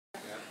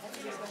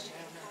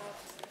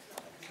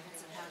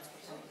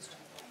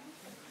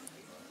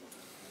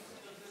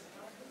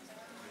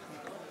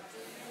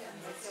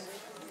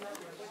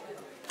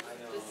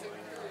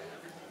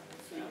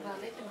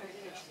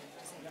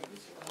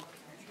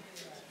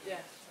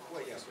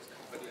Well, yes,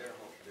 but they're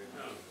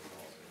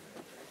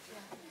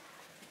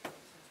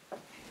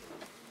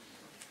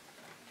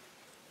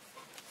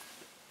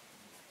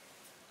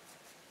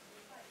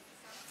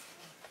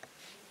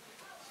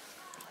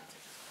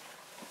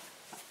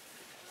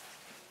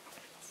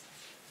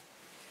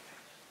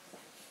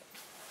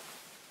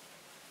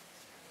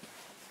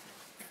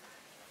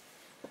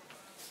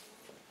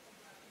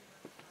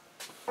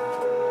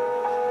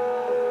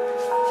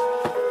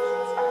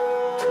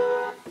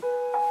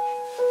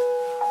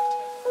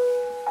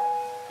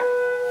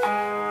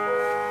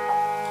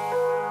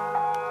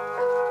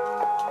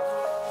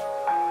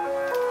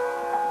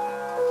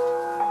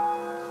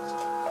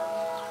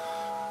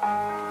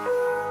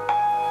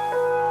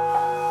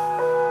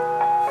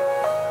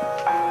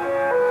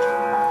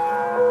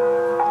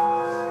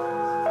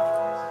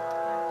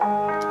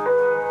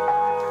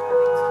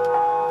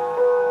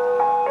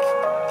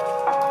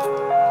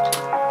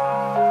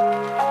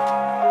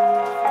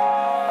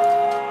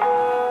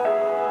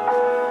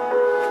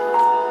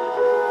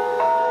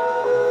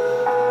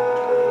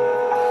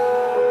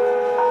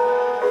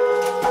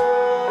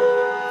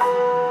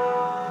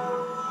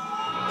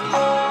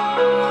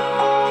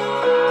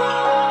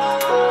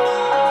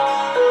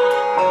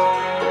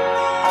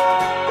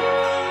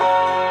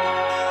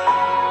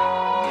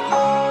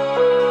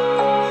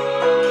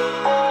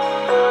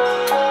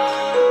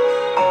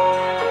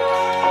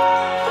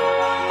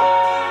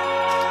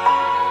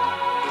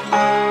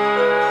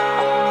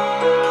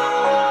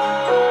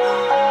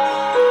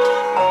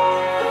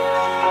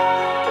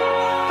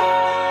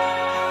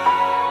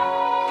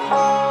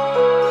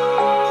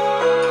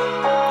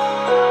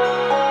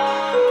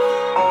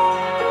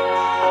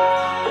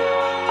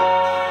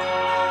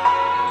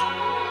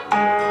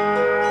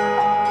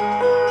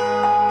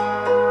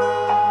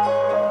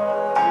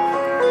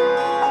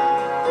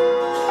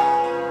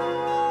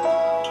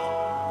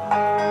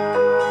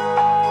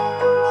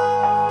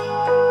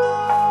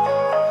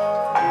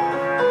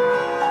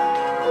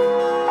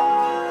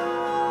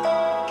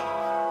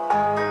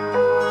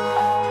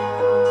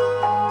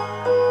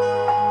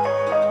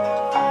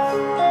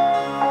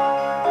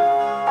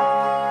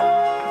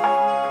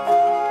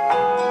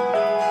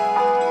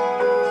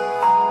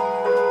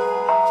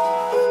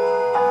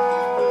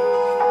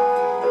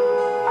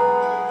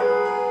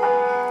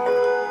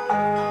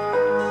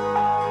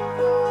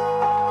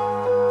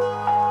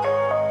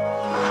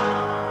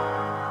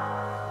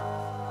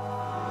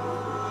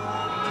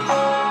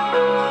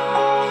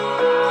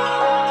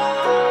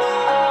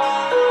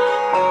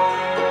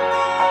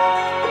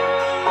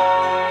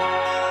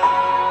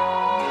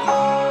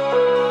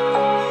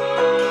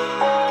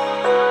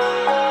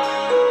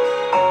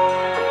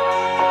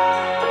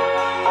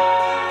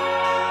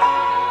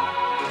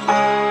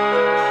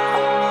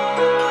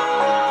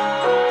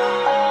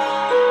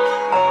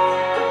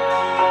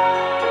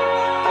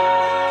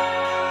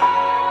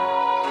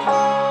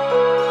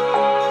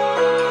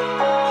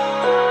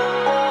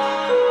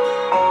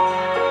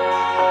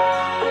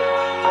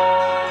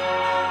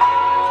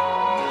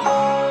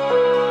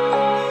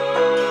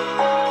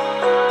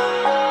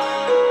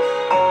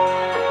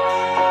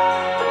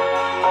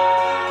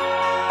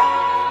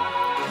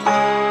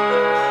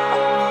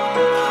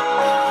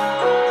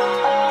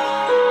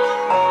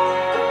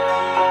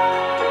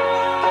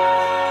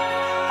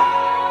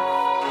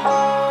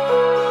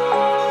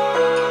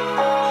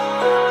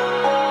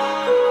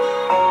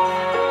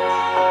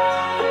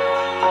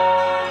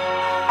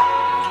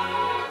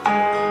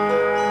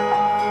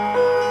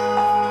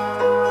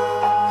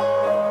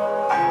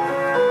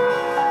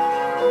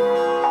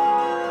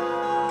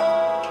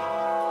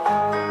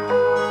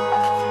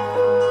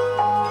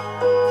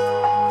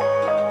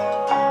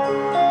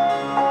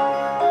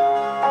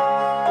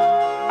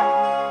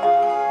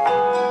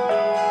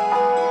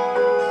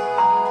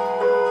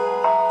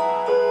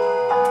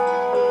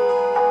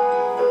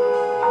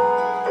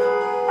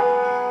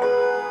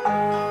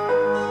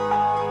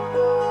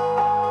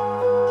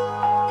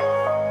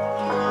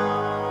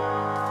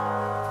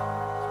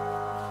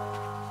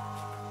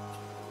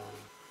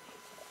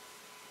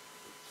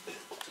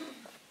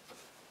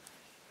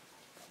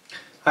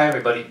Hi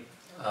everybody,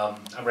 I'm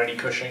Rennie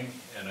Cushing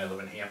and I live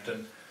in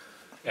Hampton,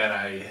 and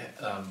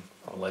I'm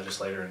a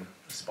legislator and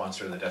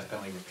sponsor of the death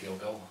penalty repeal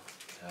bill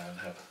and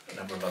have a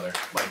number of other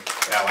my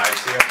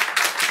allies here.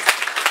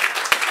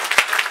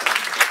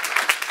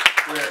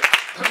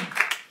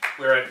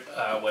 We're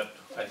at what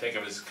I think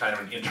of as kind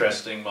of an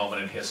interesting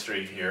moment in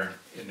history here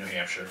in New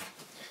Hampshire,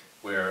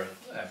 where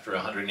after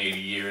 180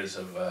 years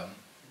of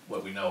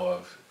what we know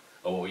of,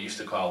 or what we used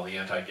to call the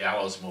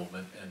anti-gallows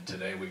movement, and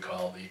today we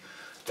call the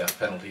death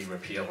penalty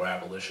repeal or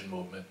abolition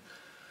movement,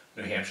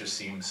 New Hampshire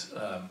seems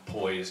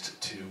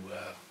poised to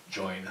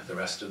join the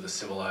rest of the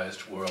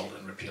civilized world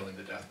in repealing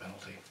the death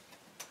penalty.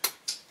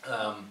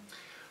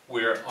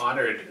 We're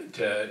honored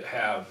to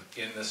have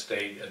in the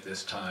state at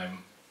this time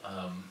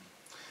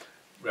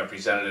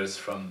representatives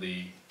from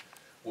the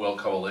World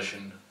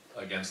Coalition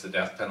Against the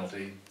Death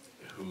Penalty,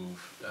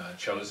 who've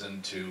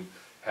chosen to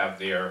have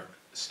their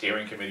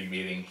steering committee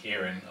meeting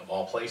here in, of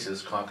all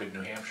places, Concord,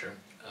 New Hampshire.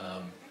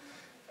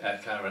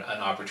 at kind of an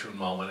opportune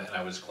moment, and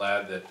I was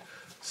glad that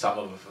some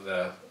of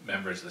the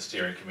members of the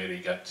steering committee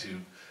got to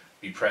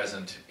be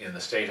present in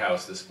the State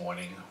House this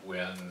morning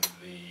when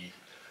the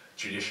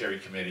Judiciary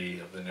Committee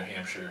of the New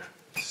Hampshire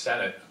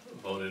Senate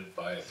voted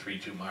by a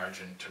 3-2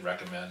 margin to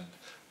recommend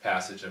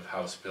passage of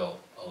House Bill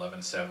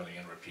 1170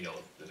 and repeal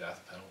of the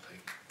death penalty.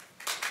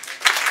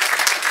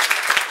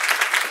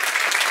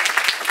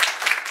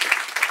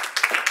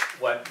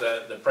 What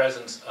the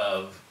presence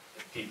of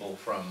people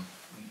from,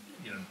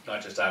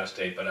 not just out of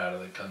state but out of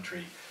the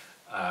country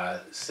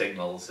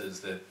signals is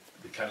that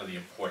kind of the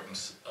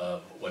importance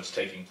of what's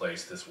taking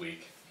place this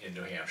week in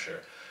New Hampshire.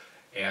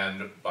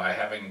 And by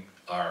having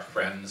our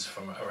friends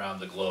from around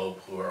the globe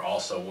who are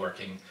also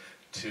working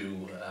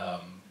to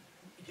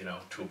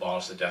to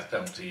abolish the death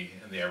penalty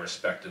in their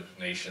respective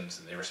nations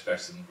and their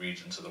respective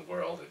regions of the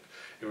world,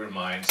 it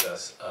reminds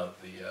us of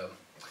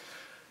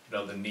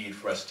the need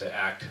for us to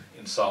act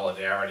in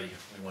solidarity.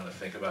 We want to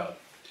think about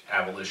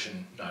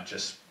abolition not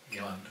just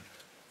beyond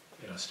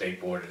state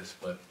borders,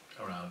 but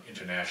around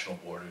international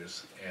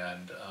borders.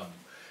 And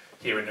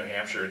here in New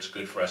Hampshire, it's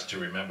good for us to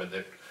remember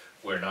that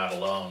we're not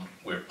alone.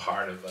 We're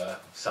part of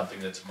something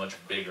that's much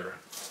bigger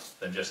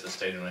than just the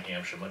state of New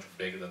Hampshire, much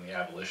bigger than the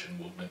abolition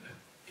movement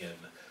in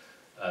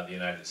the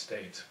United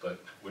States. But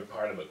we're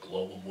part of a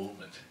global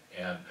movement.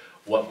 And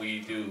what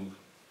we do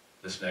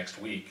this next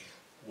week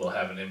will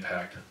have an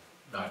impact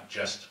not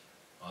just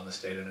on the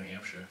state of New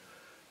Hampshire,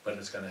 but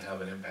it's going to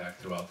have an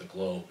impact throughout the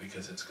globe,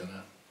 because it's going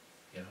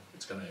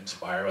to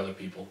inspire other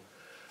people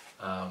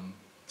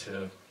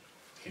to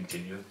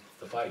continue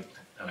the fight.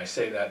 And I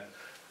say that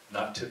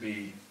not to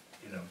be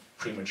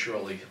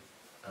prematurely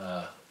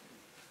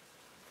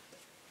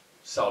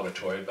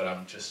celebratory, but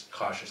I'm just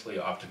cautiously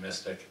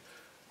optimistic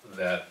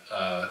that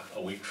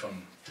a week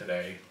from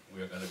today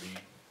we're going to be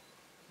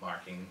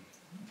marking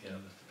the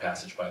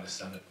passage by the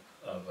Senate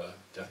of a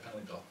death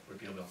penalty bill,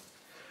 repeal bill.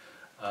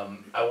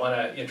 I want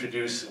to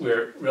introduce,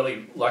 we're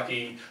really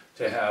lucky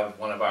to have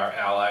one of our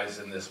allies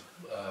in this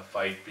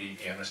fight be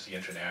Amnesty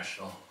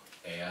International,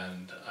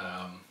 and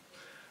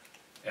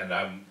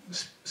I'm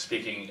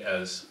speaking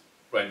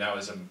right now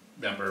as a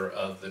member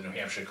of the New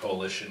Hampshire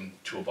Coalition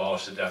to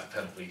Abolish the Death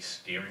Penalty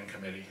Steering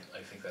Committee.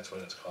 I think that's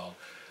what it's called,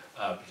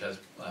 because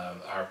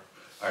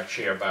our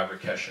chair, Barbara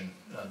Keshen,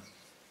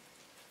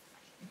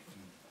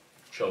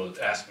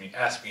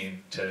 asked me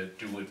to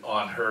do it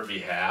on her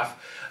behalf,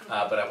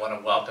 but I want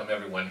to welcome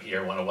everyone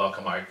here. I want to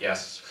welcome our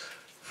guests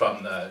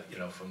from the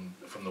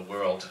from the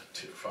world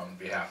from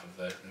behalf of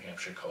the New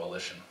Hampshire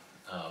Coalition,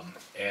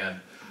 and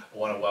I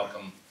want to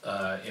welcome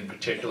in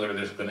particular.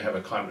 There's going to have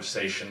a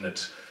conversation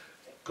that's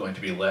going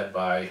to be led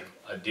by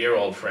a dear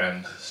old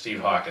friend, Steve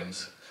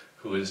Hawkins,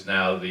 who is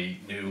now the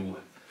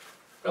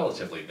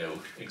relatively new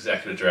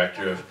executive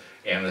director of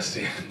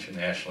Amnesty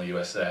International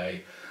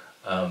USA.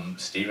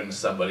 Stephen is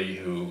somebody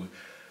who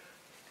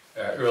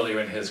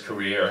earlier in his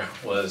career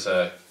was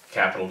a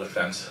capital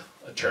defense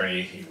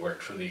attorney. He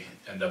worked for the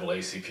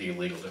NAACP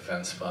Legal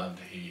Defense Fund.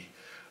 He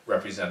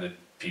represented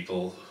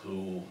people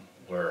who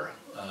were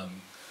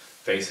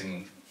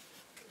facing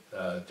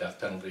death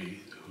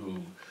penalty,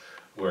 who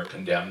were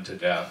condemned to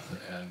death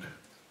and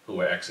who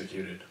were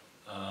executed.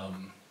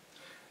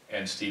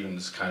 And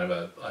Stephen's kind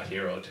of a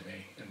hero to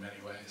me in many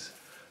ways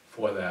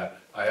for that.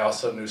 I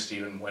also knew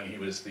Stephen when he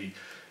was the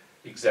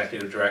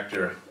executive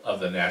director of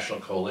the National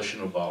Coalition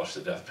to Abolish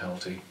the Death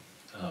Penalty,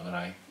 and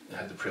I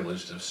had the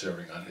privilege of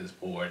serving on his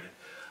board.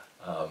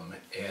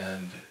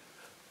 And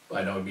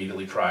I know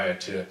immediately prior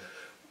to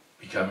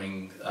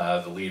becoming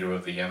the leader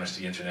of the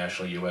Amnesty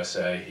International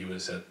USA, he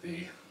was at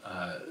the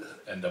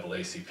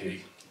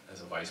NAACP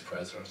as a vice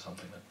president or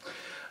something.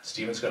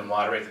 Stephen's going to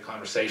moderate the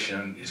conversation,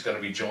 and he's going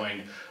to be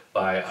joined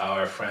by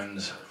our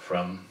friends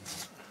from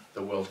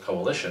the World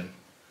Coalition.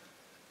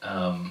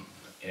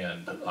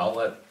 And I'll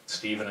let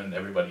Stephen and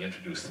everybody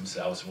introduce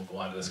themselves, and we'll go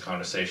on to this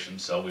conversation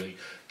so we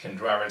can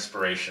draw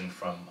inspiration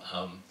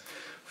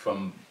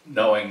from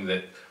knowing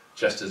that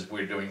just as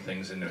we're doing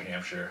things in New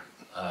Hampshire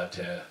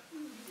to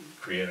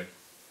create a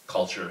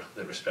culture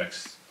that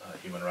respects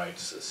human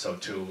rights, so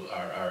too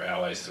are our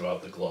allies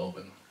throughout the globe,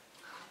 and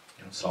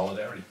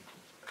solidarity.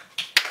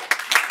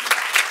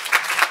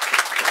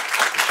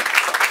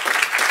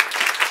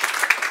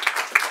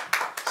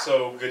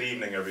 So, good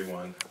evening,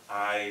 everyone.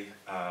 I've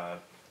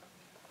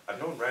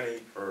known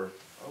Rennie for,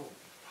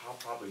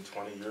 probably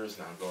 20 years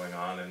now going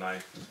on, and I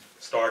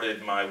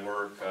started my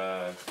work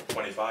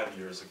 25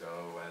 years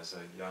ago as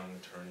a young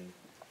attorney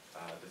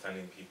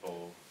defending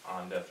people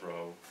on death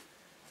row,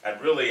 at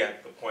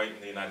the point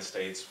in the United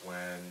States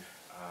when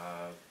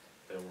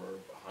there were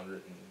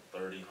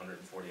 130,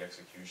 140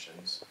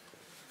 executions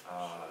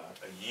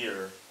a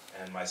year,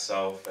 and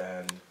myself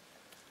and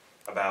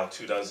about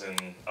 24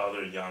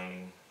 other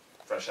young,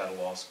 fresh out of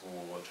law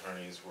school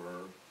attorneys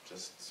were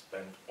just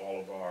spent all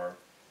of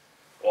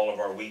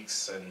our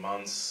weeks and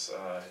months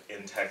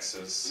in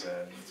Texas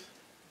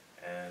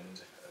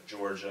and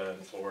Georgia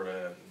and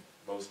Florida and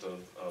most of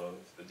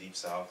the Deep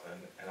South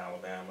and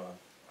Alabama,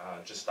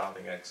 just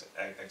stopping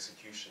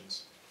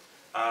executions.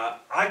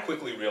 I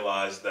quickly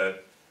realized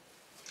that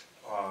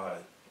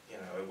you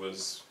know, it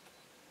was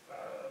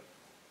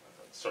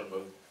sort of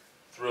a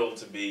thrill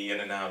to be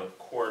in and out of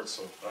courts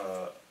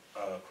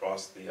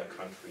across the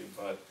country,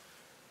 but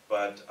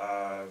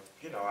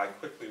you know, I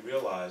quickly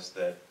realized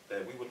that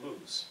we would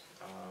lose.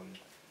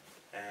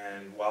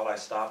 And while I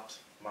stopped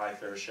my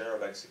fair share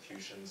of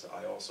executions,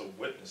 I also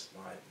witnessed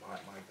my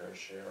fair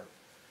share.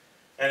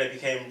 And it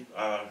became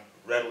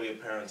readily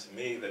apparent to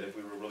me that if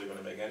we were really going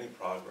to make any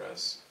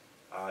progress,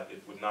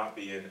 it would not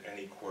be in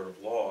any court of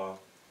law,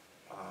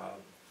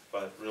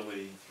 but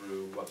really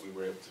through what we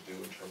were able to do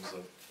in terms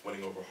of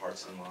winning over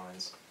hearts and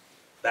minds.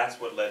 That's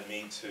what led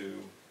me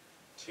to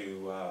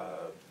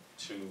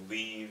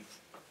leave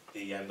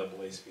the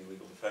NAACP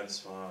Legal Defense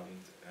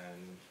Fund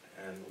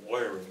and the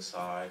lawyering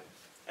side,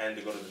 and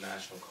to go to the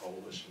National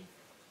Coalition.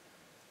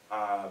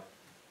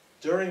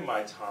 During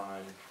my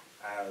time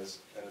as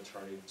an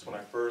attorney, it's when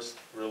I first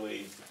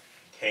really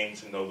came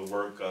to know the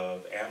work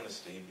of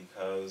Amnesty,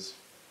 because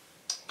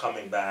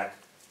coming back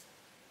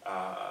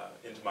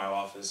into my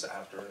office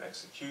after an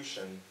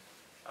execution,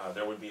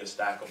 there would be a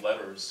stack of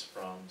letters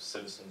from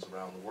citizens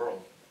around the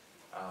world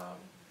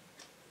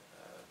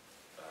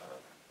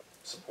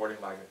supporting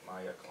my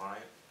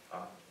client,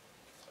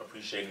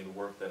 appreciating the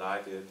work that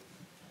I did.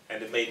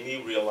 And it made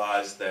me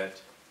realize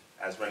that,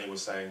 as Rennie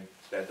was saying,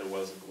 that there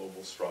was a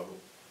global struggle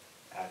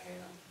at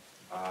hand.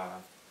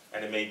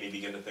 And it made me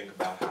begin to think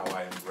about how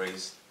I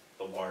embraced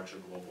the larger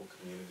global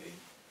community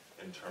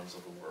in terms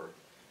of the work.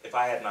 If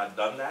I had not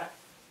done that,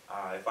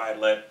 if I had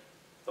let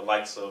the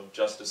likes of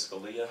Justice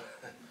Scalia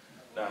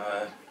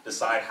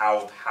decide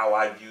how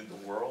I viewed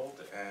the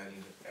world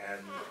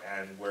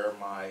and where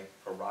my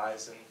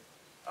horizon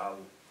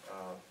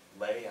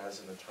lay as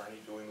an attorney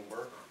doing the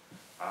work,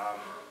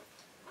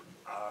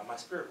 my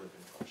spirit would have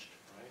been crushed.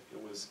 Right?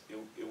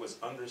 It was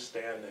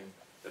understanding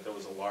that there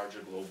was a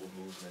larger global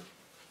movement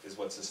is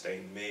what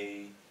sustained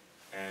me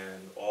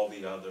and all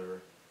the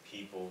other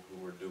people who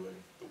were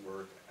doing the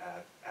work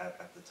at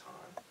the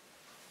time.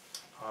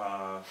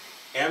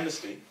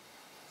 Amnesty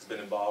has been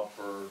involved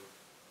for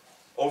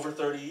over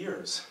 30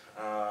 years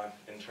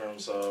in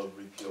terms of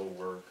repeal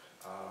work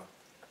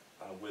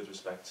with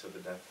respect to the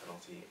death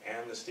penalty.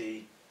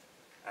 Amnesty,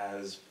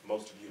 as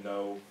most of you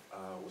know,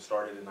 was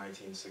started in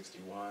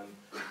 1961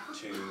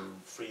 to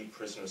free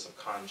prisoners of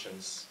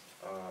conscience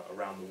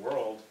around the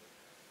world.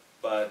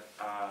 But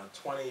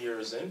 20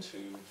 years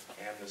into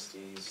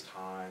Amnesty's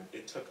time,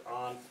 it took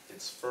on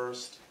its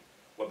first,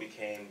 what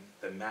became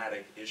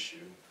thematic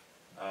issue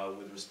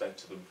with respect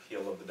to the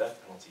repeal of the death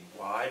penalty.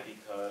 Why?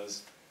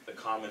 Because the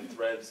common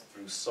threads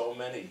through so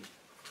many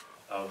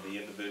of the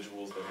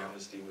individuals that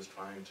Amnesty was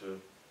trying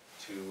to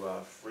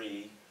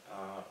free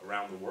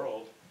around the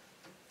world,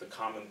 the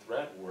common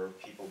thread were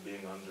people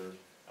being under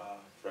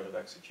threat of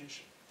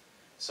execution.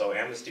 So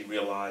Amnesty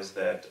realized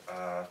that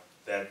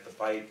that the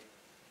fight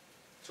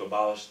to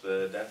abolish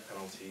the death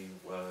penalty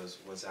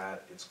was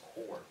at its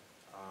core,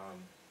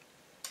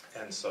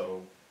 and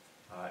so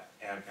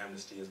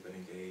Amnesty has been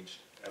engaged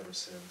ever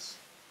since.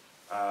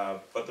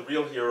 But the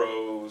real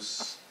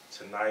heroes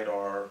tonight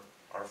are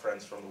our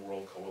friends from the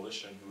World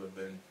Coalition, who have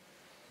been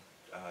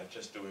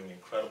just doing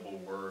incredible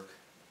work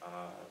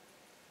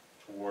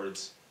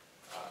towards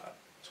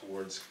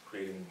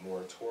creating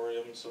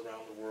moratoriums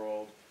around the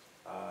world.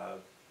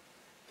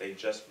 They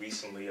just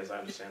recently, as I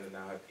understand it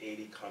now, have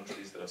 80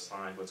 countries that have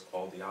signed what's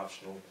called the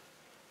Optional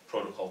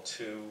Protocol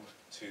 2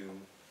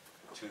 to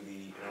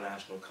the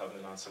International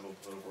Covenant on Civil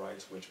and Political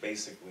Rights, which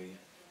basically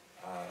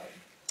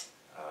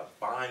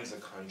binds a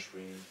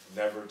country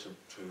never to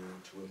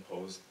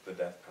impose the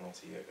death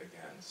penalty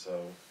again.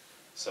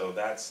 So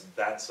that's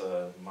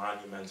a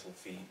monumental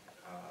feat,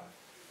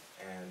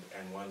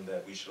 and one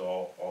that we should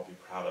all be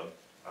proud of.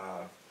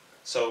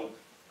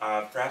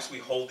 Perhaps we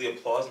hold the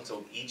applause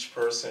until each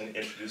person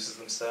introduces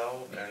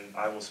themselves, and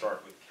I will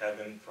start with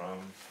Kevin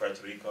from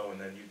Puerto Rico,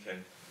 and then you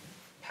can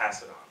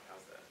pass it on.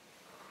 How's that?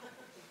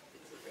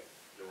 Okay.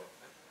 You're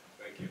welcome.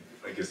 Thank you.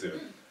 Thank you,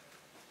 Stephen.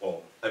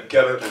 Well, I'm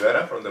Kevin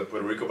Rivera from the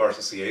Puerto Rico Bar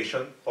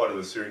Association, part of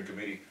the steering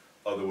committee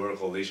of the World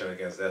Coalition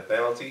Against Death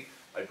Penalty.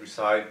 I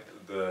preside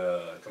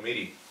the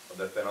committee of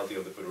death penalty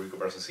of the Puerto Rico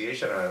Bar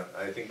Association, and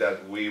I think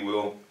that we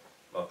will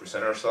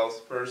present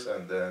ourselves first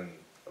and then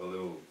a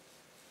little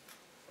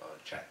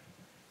chat.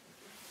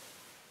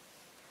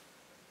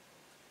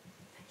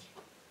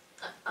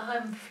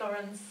 I'm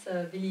Florence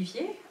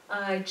Villivier.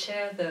 I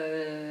chair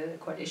the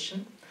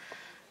coalition.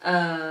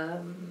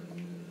 Apart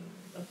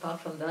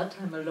from that,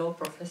 I'm a law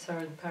professor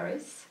in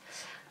Paris,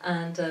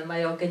 and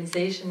my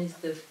organization is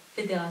the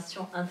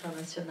Fédération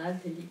Internationale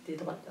des Ligues des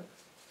Droits de l'Homme.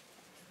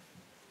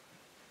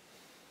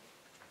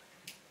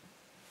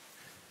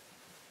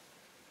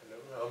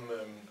 Hello,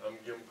 I'm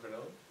Guillaume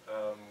Collin.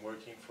 I'm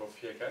working for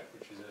FIACAC,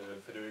 which is a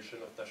federation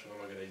of national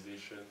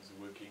organizations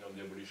working on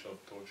the abolition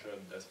of torture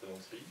and death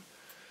penalty.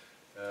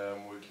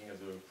 I'm working as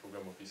a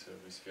program officer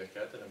with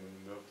FIACAC, and I'm a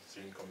member of the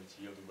steering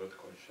committee of the World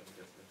Coalition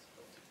Against Death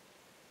Penalty.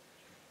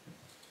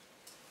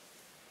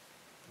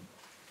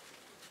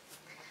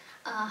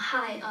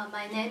 Hi,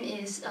 my name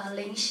is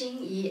Lin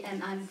Xingyi,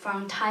 and I'm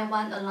from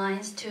Taiwan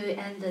Alliance to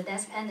End the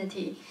Death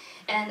Penalty.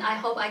 And I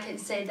hope I can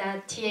say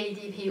that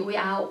TADP, we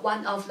are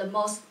one of the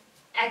most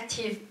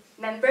active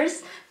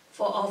members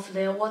of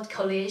the World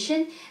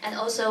Coalition, and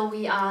also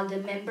we are the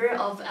member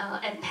of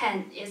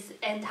APEN, it's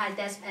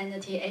Anti-Death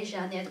Penalty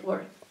Asia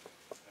Network.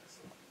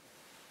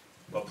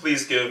 Well,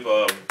 please give a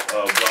welcome.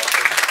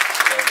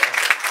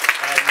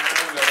 And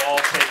now we'll all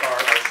take our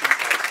seats on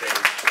stage.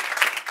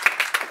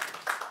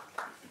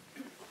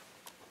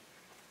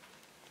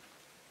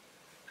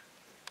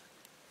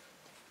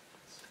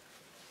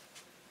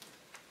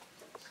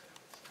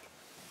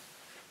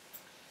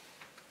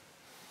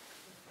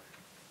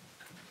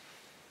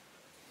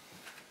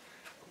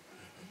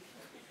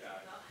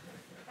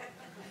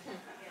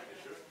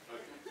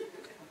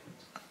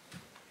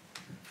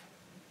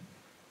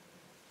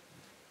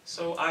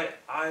 So I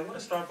want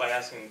to start by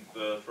asking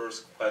the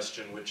first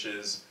question, which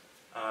is,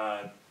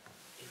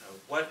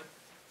 what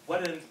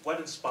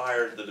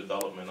inspired the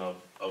development of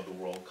the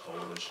World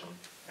Coalition,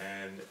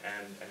 and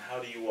how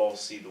do you all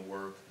see the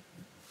work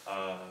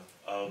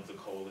of the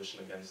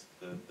coalition against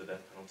the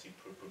death penalty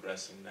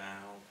progressing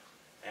now,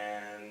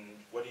 and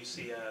what do you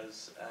see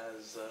as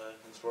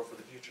in store for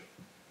the future?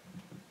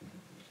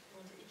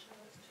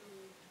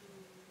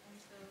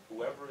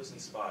 Whoever is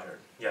inspired.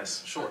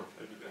 Yes, sure.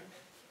 That'd be good.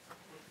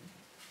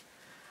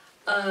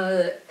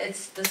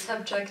 It's the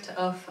subject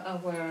of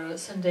our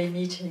Sunday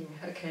meeting,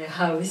 okay,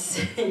 how we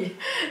see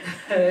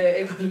the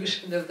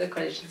evolution of the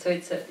coalition. So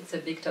it's a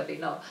big topic.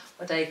 Now,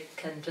 what I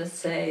can just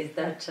say is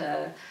that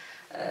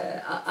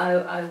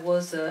I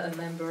was a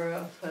member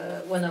of,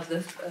 one of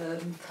the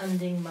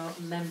founding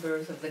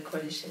members of the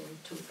coalition in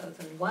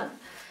 2001.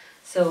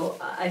 So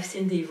I've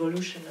seen the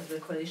evolution of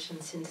the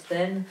coalition since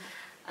then.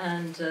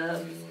 And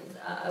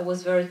I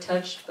was very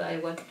touched by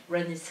what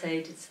Rennie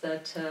said. It's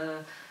that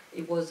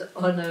it was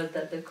honored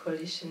that the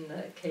coalition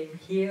came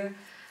here,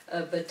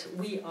 but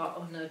we are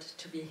honored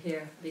to be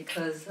here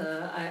because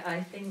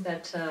I think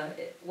that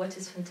what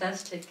is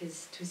fantastic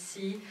is to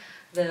see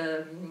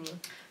the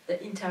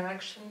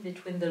interaction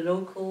between the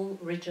local,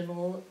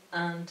 regional,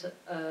 and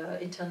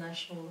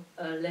international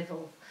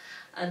level.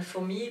 And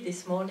for me,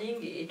 this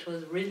morning, it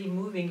was really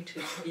moving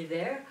to be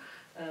there.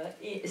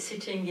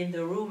 Sitting in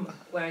the room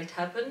where it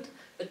happened,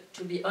 but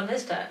to be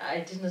honest,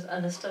 I didn't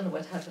understand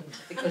what happened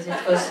because it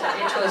was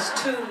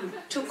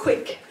too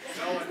quick.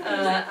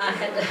 I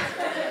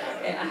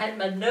had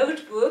my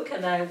notebook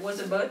and I was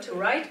about to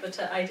write, but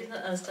I didn't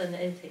understand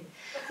anything.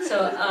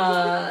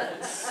 But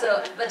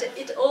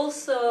it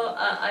also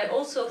I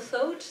also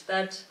thought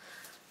that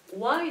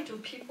why are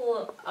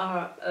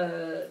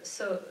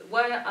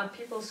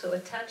people so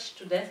attached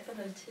to death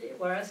penalty,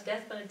 whereas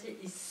death penalty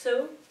is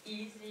so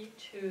easy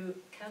to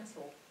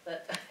cancel?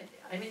 But,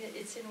 I mean,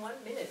 it's in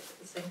 1 minute.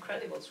 It's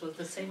incredible. It was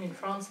the same in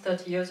France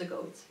 30 years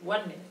ago. It's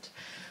 1 minute.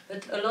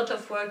 But a lot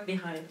of work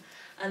behind.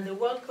 And the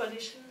World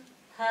Coalition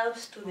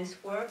helps to this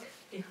work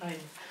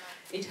behind.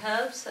 It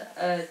helps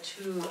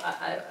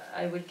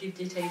I will give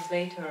details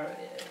later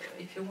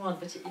if you want,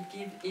 but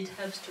it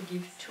helps to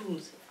give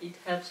tools, it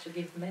helps to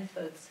give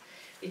methods,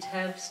 it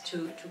helps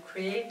to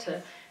create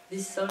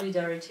this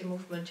solidarity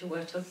movement you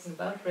were talking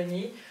about,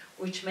 Rennie,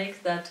 which makes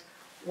that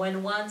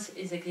when once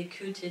is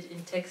executed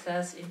in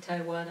Texas, in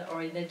Taiwan,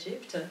 or in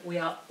Egypt, we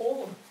are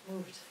all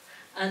moved.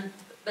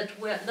 But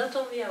not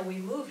only are we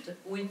moved,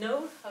 we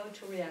know how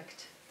to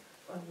react.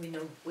 Well,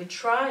 we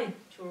try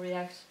to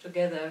react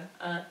together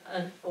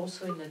and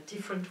also in a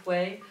different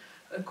way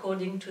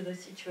according to the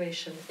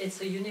situation. It's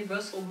a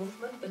universal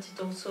movement, but it's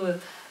also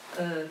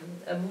a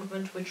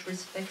movement which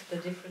respects the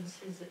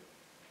differences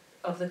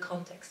of the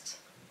context.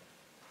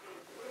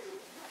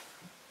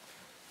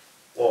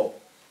 Well,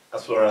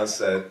 as Florence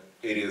said,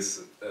 it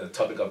is a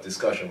topic of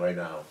discussion right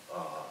now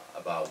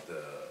about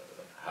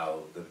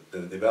how the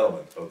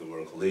development of the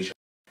World Coalition.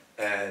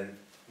 And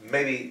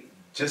maybe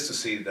just to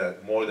see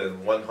that more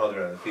than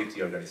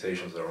 150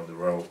 organizations around the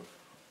world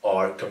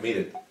are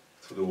committed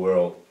to the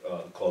World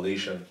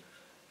Coalition,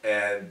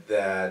 and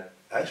that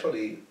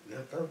actually we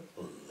have done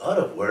a lot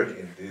of work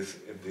in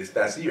these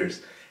past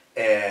years.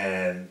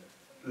 And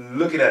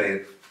looking at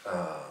it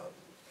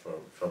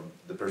from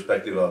the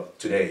perspective of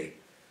today,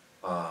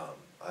 I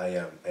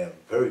am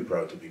very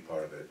proud to be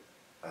part of it.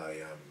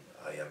 I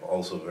am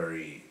also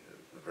very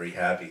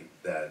happy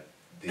that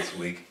this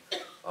week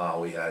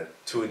we had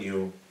 2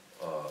 new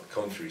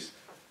countries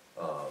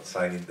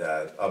signing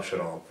that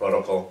optional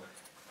protocol,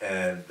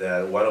 and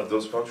that one of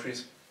those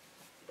countries,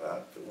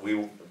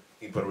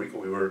 in Puerto Rico,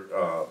 we were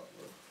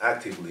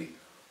actively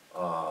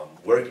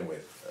working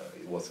with.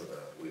 It was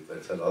with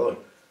El Salvador.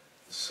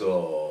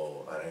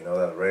 So, and I know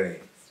that Rennie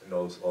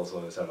knows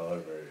also El Salvador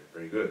very,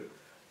 very good.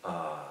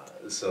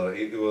 So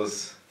it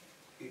was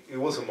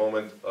a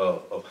moment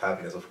of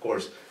happiness, of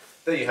course.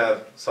 Then you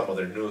have some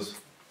other news,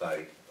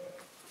 like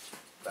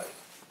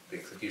the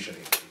execution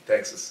in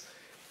Texas,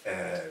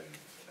 and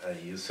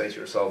you say to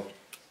yourself,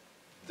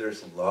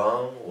 there's a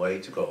long way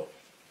to go,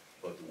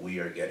 but we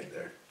are getting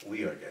there.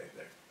 We are getting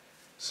there.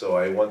 So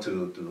I want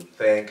to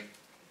thank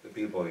the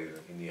people in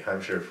New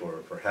Hampshire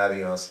for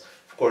having us.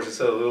 Of course, it's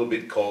a little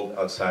bit cold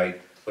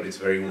outside, but it's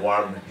very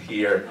warm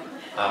here.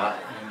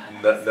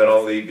 Not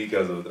only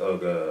because of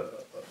the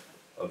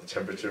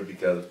temperature,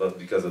 but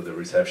because of the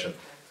reception.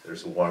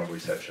 There's a warm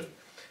reception,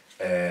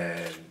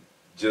 and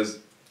just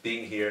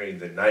being here in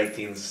the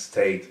 19th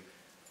state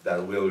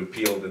that will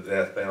repeal the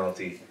death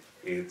penalty,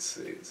 it's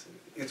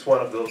one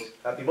of those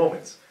happy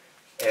moments,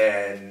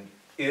 and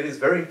it is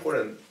very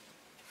important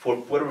for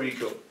Puerto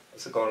Rico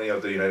as a colony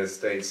of the United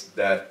States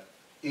that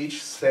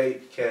each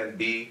state can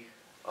be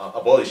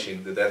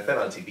abolishing the death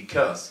penalty,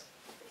 because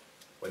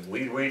when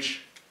we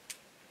reach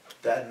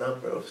that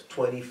number of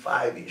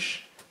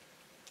 25-ish,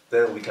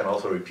 then we can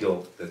also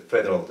repeal the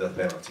federal death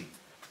penalty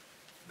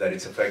that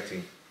is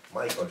affecting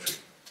my country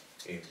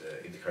in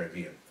the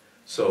Caribbean.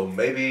 So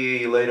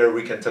maybe later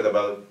we can talk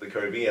about the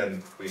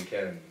Caribbean. We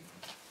can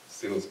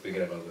still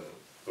speaking about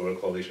the World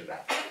Coalition.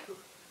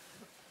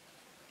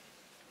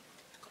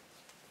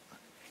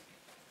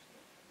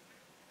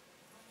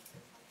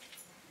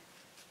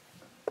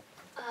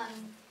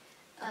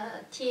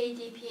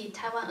 TADP,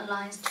 Taiwan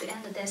Alliance to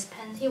End the Death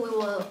Penalty, we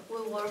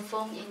were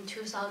formed in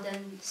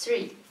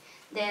 2003.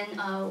 Then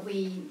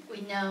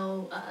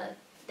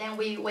then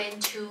we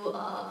went to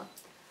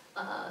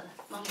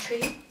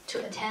Montreal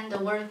to attend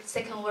the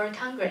Second World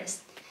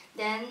Congress.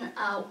 Then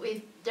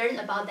we learned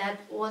about that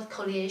World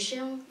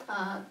Coalition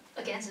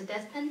against the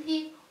death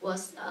penalty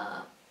was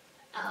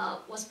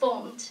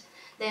formed.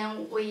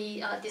 Then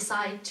we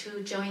decided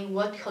to join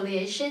World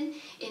Coalition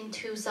in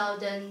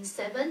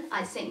 2007,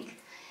 I think.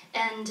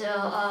 And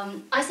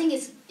I think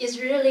it's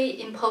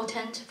really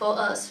important for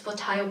us, for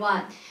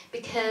Taiwan,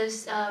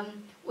 because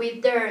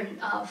we learn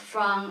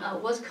from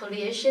World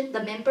Coalition,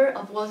 the member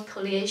of World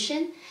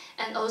Coalition,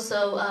 and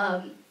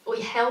also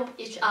we help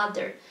each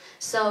other.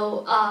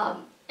 So,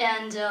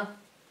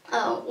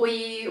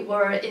 we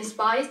were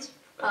inspired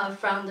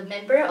from the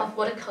member of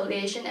World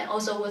Coalition and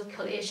also World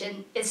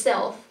Coalition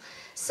itself.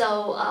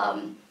 So,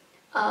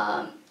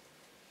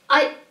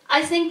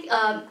 I think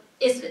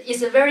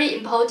it's a very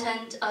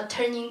important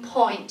turning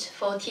point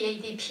for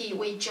TADP.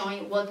 We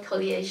joined World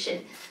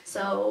Coalition.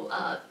 So,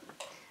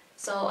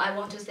 so I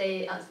want to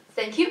say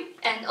thank you.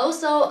 And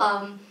also,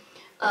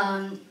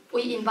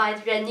 we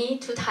invite Rennie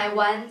to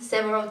Taiwan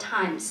several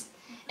times.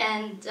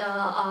 And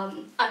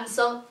I'm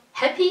so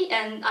happy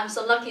and I'm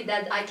so lucky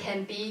that I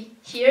can be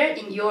here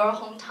in your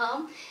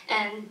hometown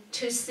and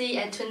to see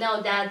and to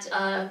know that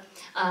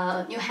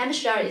New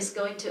Hampshire is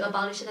going to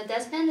abolish the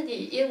death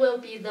penalty. It will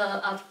be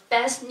the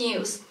best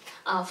news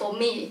for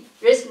me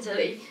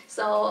recently.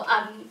 So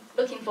I'm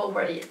looking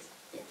forward to it.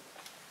 Yeah.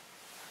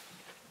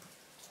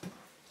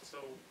 So,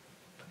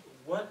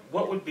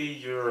 what would be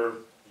your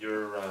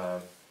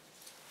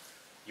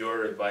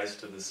advice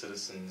to the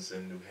citizens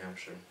in New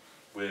Hampshire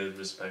with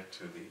respect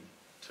to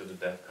the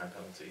death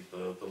penalty?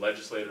 The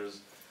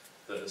legislators,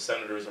 the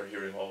senators are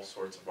hearing all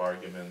sorts of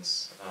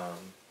arguments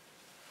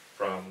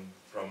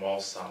from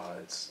all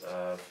sides.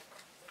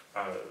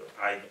 I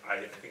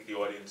think the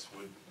audience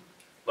would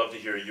love to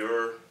hear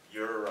your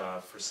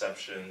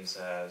perceptions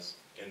as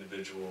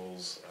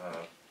individuals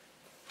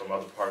from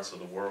other parts of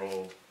the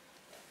world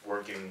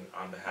working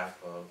on behalf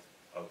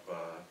of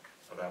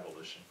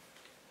abolition.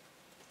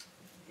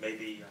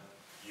 Maybe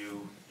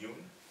you.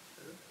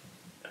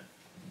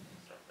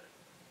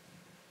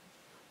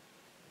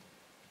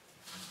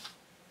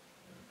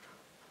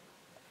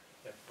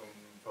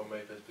 From my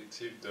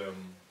perspective, the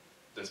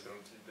death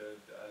penalty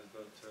has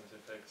no deterrent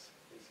effects,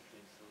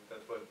 basically. So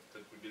that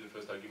would be the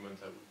first argument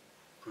I would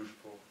push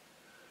for.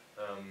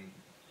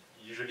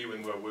 Usually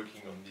when we're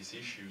working on these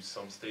issues,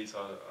 some states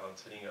are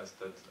telling us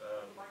that...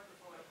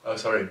 oh,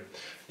 sorry.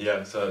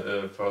 Yeah,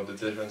 so for the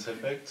deterrent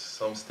effect,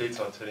 some states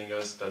are telling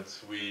us that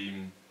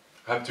we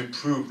have to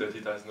prove that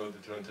it has no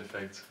deterrent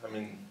effect. I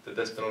mean, the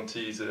death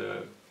penalty is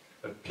a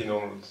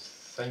penal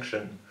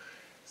sanction.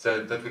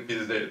 So that would be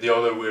the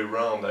other way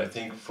around. I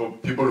think for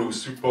people who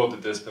support the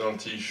death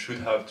penalty should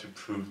have to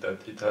prove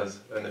that it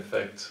has an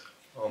effect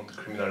on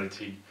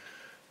criminality,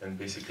 and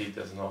basically it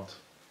does not.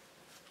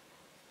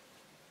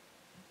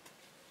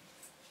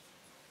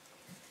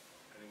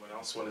 Anyone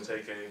else want to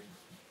take a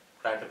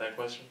crack at that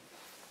question?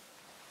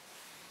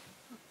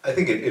 I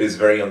think it is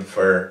very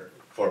unfair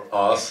for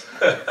us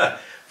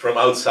from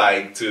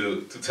outside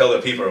to tell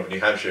the people of New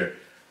Hampshire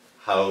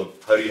how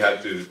do you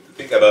have to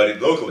think about it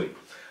locally.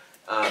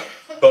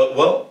 But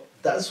well,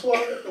 that's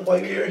why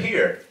we are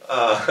here.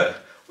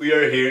 We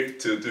are here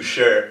to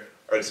share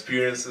our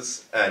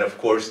experiences and of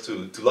course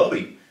to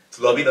lobby.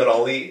 To lobby not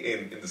only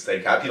in the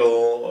state capital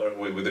or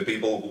with the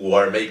people who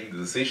are making the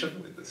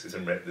decision, with the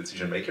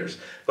decision makers,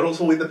 but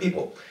also with the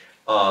people.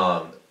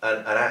 And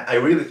I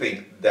really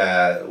think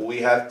that we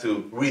have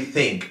to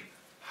rethink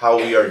how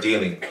we are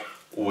dealing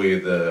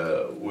with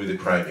the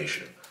crime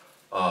issue.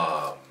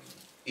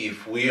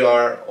 If we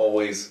are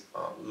always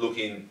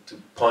looking to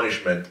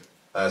punishment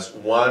as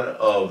one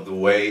of the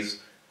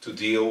ways to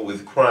deal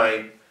with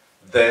crime,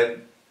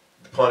 then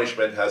the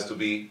punishment has to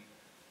be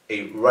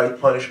a right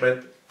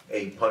punishment,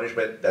 a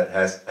punishment that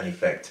has an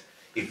effect.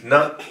 If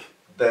not,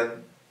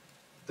 then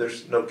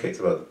there's no case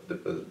about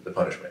the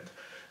punishment.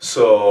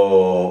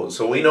 So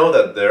we know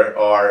that there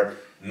are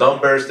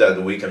numbers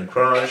that we can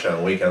crunch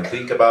and we can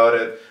think about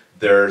it.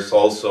 There's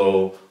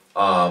also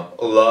a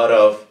lot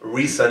of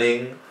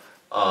reasoning,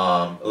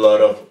 a lot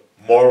of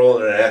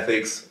moral and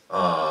ethics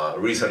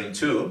reasoning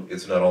too.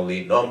 It's not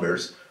only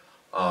numbers.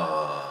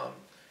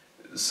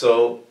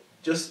 So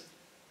just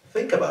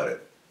think about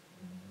it.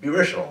 Be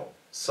rational.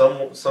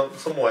 Sometimes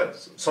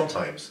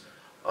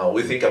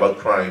we think about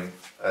crime,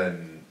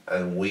 and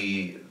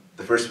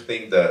the first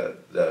thing that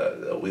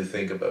we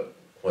think about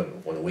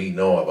when we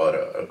know about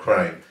a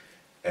crime,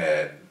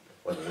 and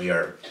when we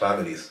are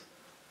families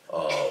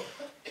of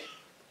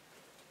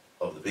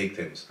the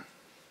victims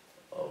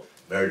of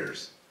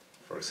murders,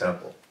 for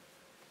example,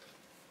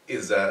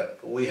 is that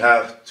we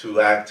have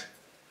to act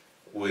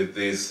with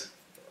this,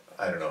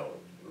 I don't know,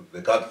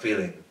 the gut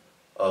feeling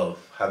of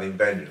having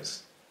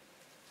vengeance,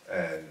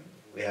 and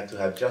we have to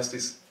have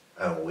justice,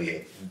 and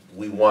we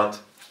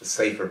want a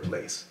safer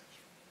place.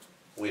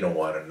 We don't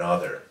want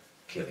another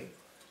killing,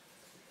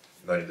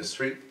 not in the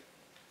street,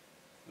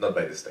 not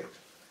by the state.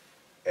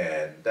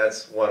 And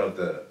that's one of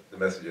the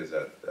messages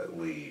that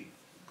we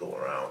go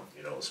around,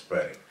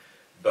 spreading.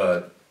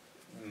 But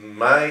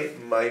my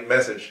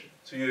message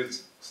to you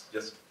is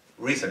just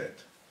reason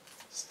it,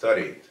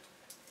 study it,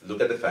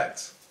 look at the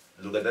facts,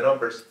 look at the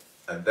numbers,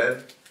 and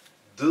then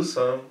do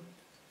some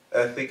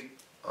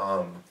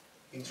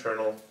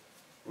internal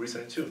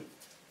reasoning too.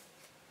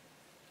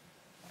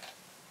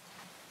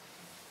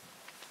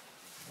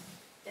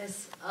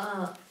 Yes,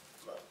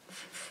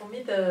 for me,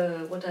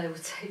 what I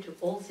would say to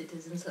all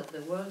citizens of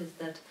the world is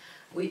that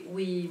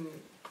the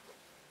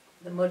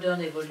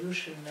modern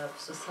evolution of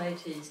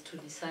society is to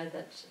decide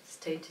that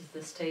state is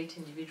the state,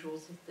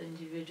 individuals is the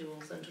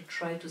individuals, and to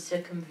try to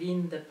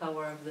circumvent the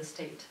power of the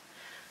state.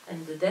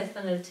 And the death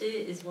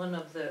penalty is one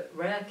of the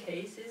rare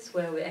cases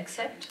where we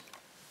accept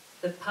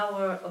the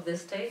power of the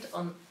state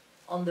on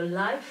the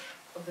life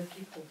of the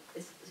people.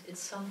 It's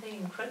something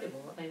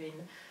incredible. I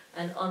mean,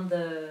 and on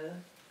the,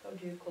 how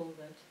do you call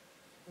that?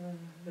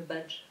 The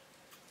badge.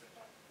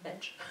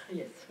 Badge,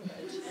 yes,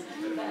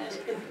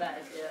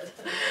 badge, yes.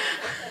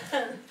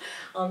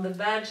 On the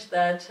badge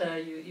that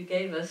you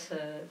gave us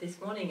this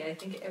morning, I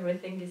think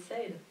everything is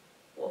said.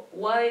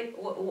 Why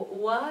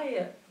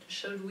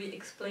should we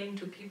explain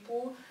to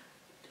people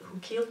who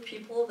killed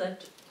people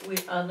that we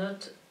are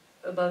not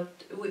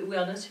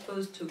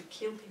supposed to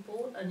kill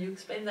people, and you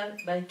explain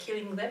that by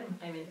killing them?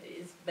 I mean,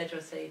 it's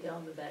better said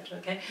on the badge,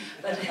 okay?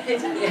 But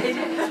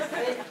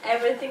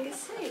everything is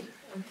said.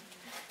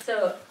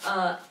 So,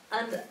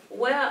 and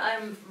where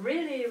I'm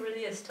really,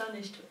 really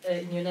astonished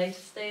in the United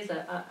States,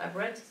 I've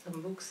read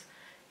some books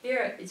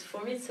here.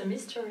 For me, it's a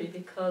mystery,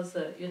 because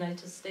the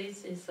United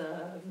States is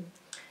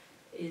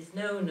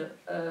known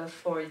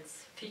for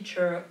its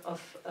feature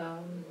of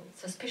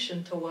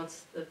suspicion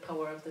towards the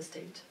power of the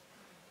state,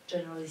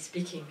 generally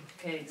speaking.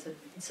 Okay,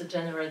 it's a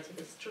generative,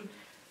 it's true.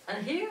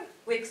 And here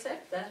we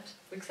accept that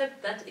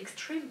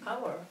extreme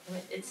power. I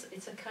mean,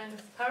 it's a kind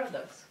of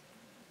paradox.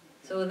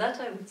 So that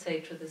I would say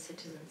to the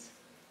citizens.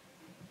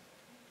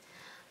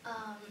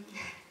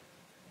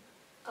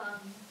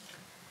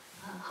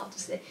 How to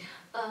say?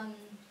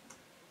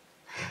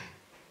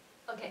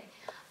 Okay.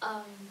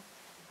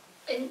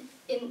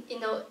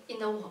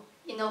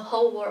 In the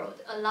whole world,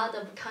 a lot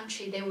of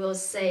countries, they will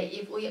say,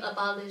 if we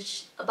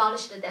abolish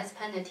the death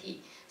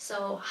penalty,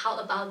 so how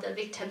about the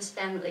victim's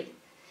family?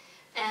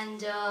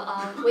 And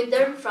we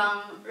learned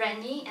from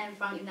Rennie and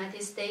from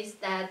United States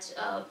that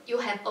you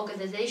have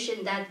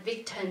organization that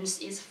victims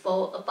is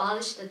for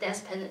abolish the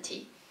death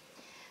penalty.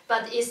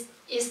 But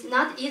it's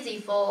not easy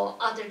for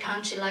other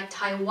countries like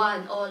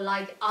Taiwan or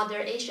like other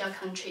Asia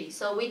countries.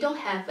 So we don't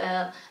have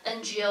an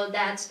NGO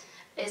that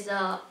is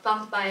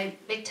funded by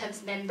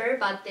victims member,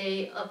 but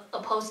they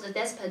oppose the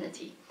death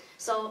penalty.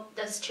 So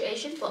the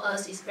situation for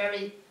us is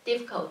very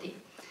difficult.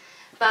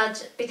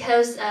 But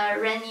because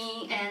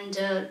Rennie and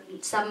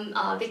some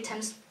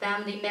victims'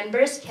 family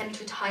members came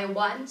to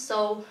Taiwan,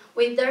 so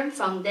we learned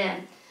from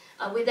them.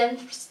 We learned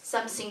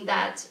something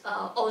that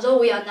although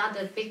we are not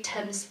the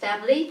victim's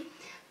family,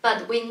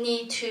 but we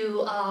need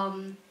to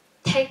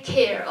take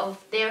care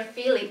of their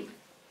feeling.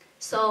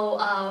 So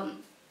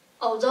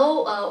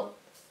although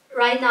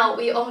right now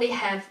we only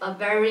have a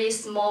very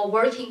small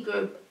working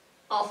group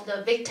of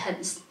the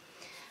victims,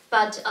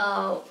 but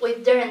we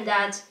learned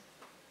that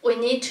we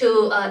need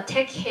to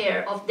take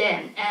care of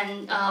them,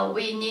 and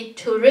we need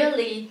to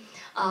really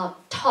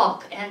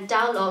talk and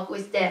dialogue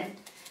with them.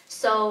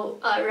 So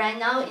right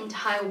now in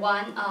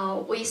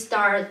Taiwan, we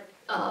start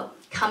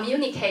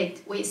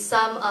communicate with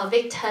some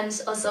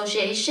victims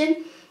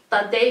association,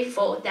 but they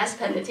for death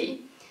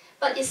penalty.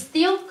 But it's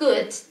still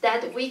good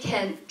that we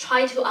can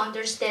try to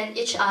understand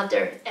each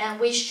other, and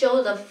we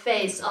show the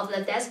face of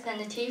the death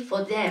penalty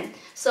for them.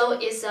 So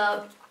it's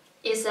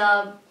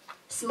a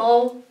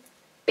small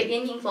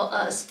beginning for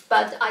us,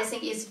 but I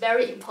think it's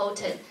very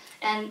important,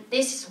 and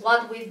this is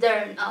what we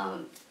learn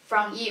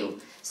from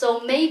you. So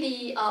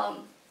maybe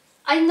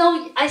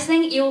I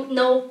think you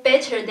know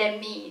better than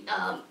me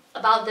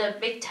about the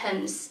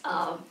victims.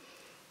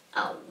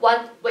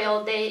 What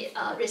will they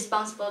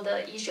responsible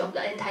the issue of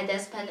the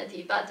anti-death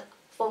penalty? But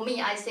for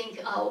me, I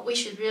think we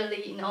should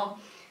really,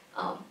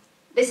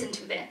 listen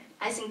to them.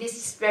 I think this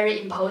is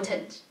very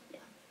important. Yeah.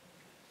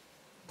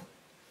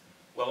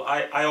 Well,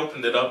 I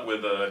opened it up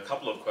with a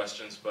couple of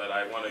questions, but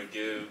I want to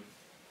give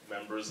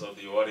members of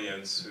the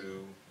audience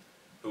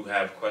who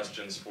have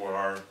questions for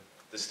our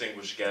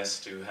distinguished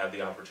guests to have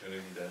the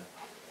opportunity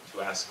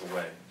to ask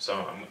away. So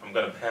I'm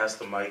going to pass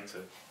the mic to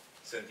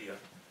Cynthia.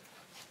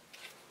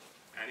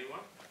 Anyone?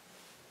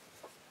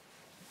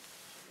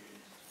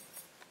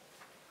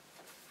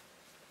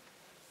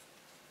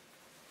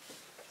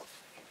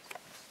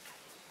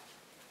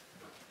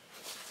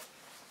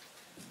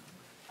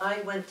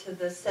 I went to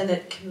the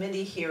Senate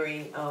committee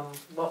hearing,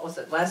 what was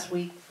it, last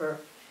week,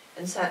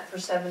 and sat for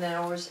 7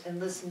 hours and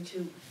listened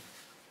to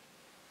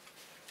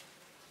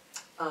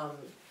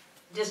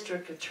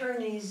district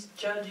attorneys,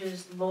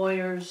 judges,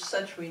 lawyers,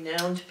 such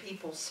renowned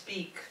people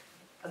speak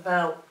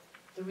about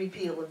the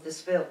repeal of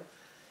this bill.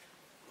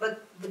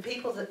 But the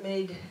people that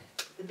made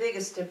the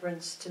biggest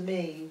difference to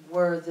me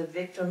were the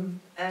victim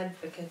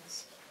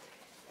advocates.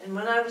 And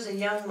when I was a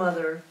young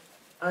mother,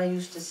 I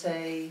used to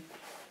say,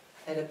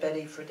 at a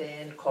Betty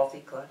Friedan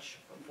coffee clutch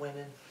of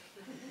women,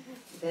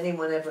 if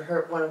anyone ever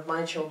hurt one of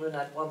my children,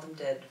 I'd want them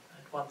dead.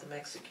 I'd want them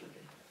executed.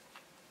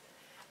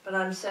 But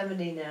I'm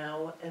 70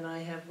 now, and I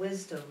have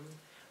wisdom.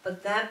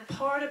 But that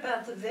part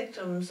about the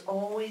victims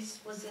always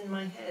was in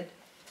my head.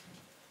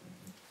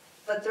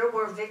 But there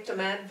were victim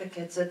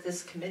advocates at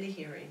this committee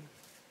hearing,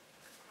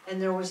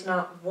 and there was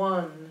not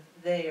one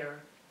there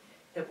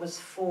that was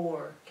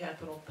for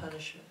capital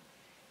punishment.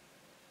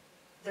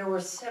 There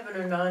were 7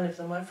 or 9 of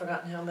them, I've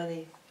forgotten how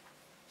many,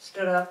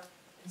 stood up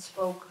and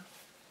spoke,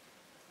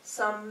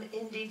 some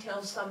in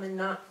detail, some in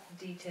not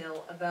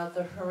detail, about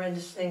the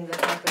horrendous thing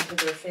that happened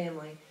to their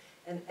family.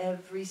 And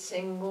every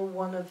single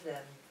one of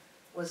them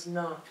was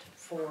not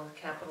for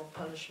capital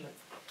punishment,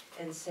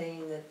 and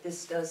saying that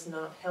this does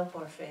not help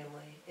our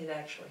family, it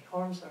actually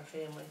harms our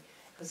family,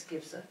 because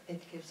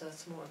it gives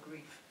us more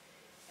grief.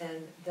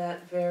 And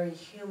that very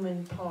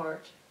human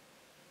part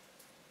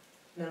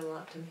meant a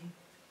lot to me.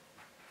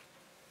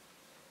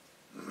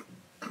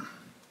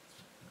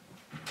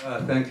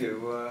 Thank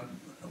you.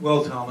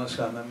 Will Thomas,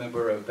 I'm a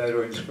member of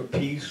Veterans for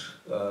Peace,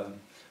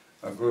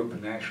 a group, a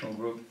national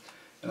group.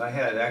 And I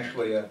had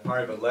actually a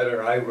part of a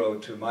letter I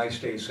wrote to my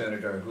state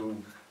senator, who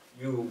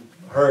you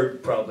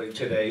heard probably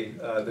today,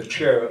 the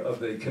chair of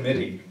the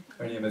committee.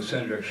 Her name is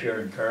Senator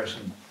Sharon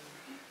Carson.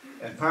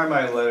 And part of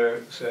my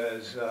letter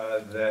says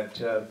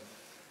that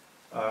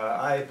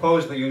I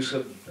oppose the use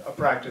of a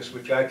practice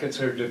which I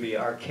consider to be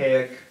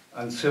archaic,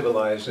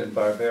 uncivilized, and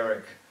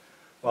barbaric.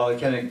 While I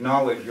can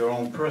acknowledge your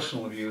own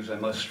personal views, I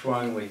must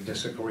strongly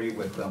disagree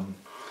with them.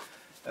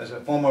 As a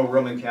former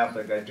Roman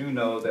Catholic, I do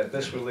know that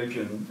this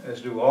religion,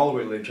 as do all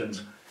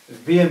religions,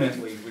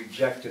 vehemently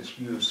reject its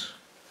use.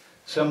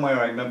 Somewhere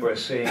I remember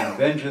saying,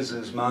 "Vengeance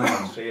is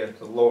mine, saith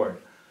the Lord."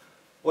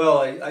 Well,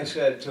 I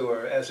said to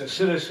her, as a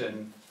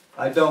citizen,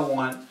 I don't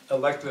want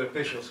elected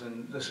officials,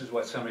 and this is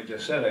what somebody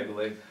just said, I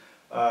believe,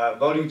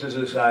 voting to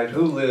decide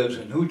who lives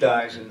and who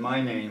dies in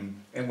my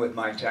name and with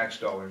my tax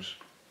dollars.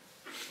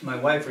 My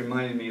wife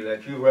reminded me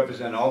that you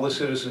represent all the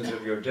citizens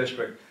of your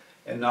district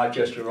and not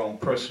just your own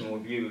personal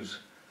views.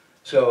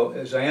 So,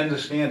 as I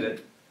understand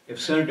it, if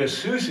Senator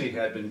Susie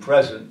had been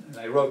present, and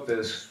I wrote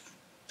this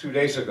 2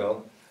 days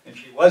ago, and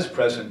she was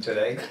present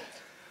today,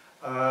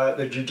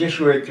 the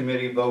Judiciary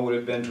Committee vote would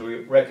have been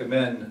to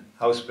recommend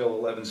House Bill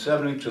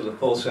 1170 to the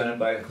full Senate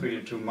by a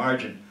 3-2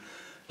 margin.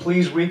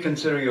 Please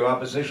reconsider your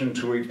opposition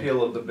to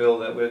repeal of the bill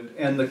that would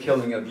end the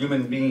killing of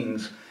human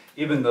beings,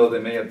 even though they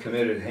may have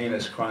committed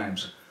heinous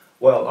crimes.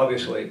 Well,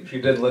 obviously, she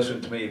did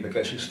listen to me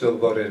because she still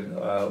voted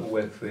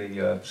with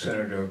the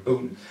Senator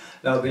Booten.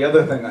 Now, the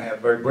other thing I have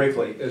very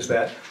briefly is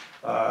that,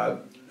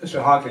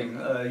 Mr. Hawking,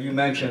 you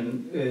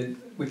mentioned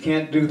we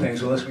can't do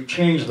things unless we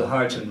change the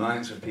hearts and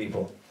minds of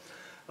people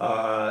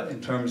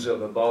in terms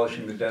of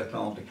abolishing the death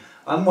penalty.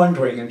 I'm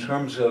wondering, in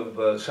terms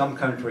of some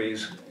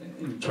countries,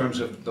 in terms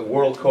of the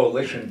world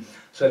coalition,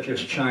 such as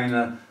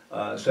China,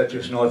 such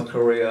as North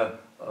Korea,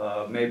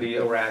 maybe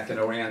Iraq and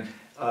Iran,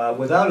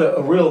 without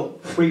a real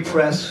free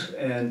press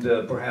and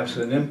perhaps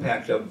an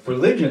impact of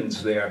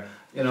religions there,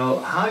 you know,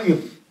 how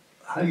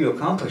do you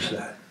accomplish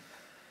that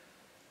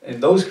in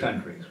those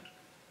countries?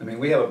 I mean,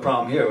 we have a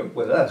problem here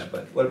with us,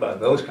 but what about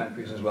those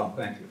countries as well?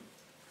 Thank you.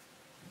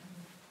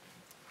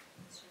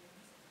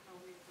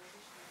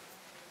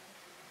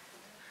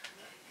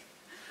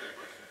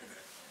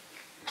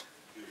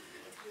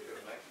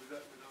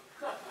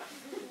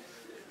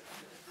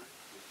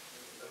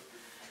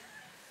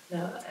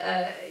 Now,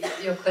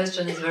 your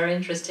question is very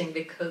interesting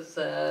because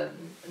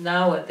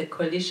now at the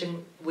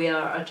coalition we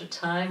are at a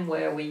time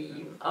where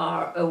we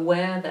are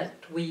aware that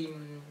we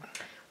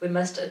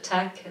must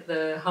attack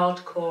the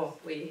hardcore,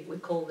 we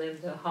call them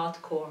the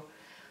hardcore,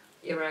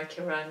 Iraq,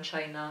 Iran,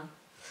 China.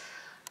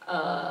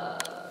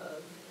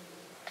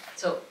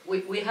 So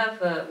we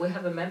have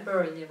a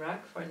member in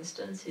Iraq, for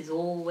instance, he's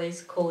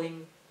always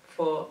calling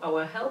for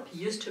our help.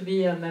 He used to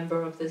be a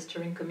member of the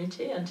steering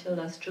committee until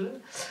last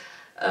June.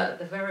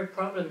 The very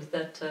problem is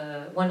that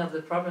one of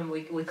the problems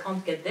we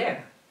can't get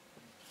there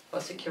for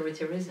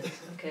security reasons.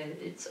 Okay,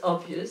 it's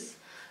obvious,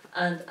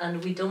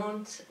 and we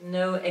don't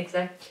know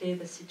exactly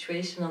the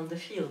situation on the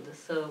field.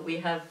 So we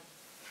have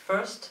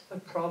first a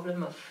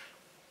problem of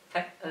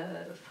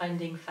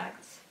finding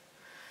facts,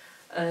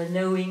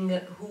 knowing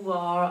who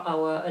are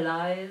our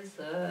allies,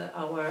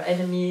 our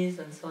enemies,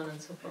 and so on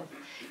and so forth.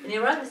 In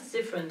Iran, it's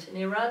different. In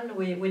Iran,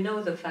 we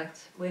know the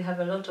facts. We have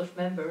a lot of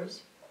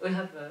members. We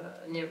have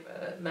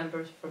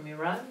members from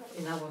Iran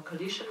in our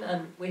coalition,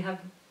 and we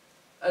have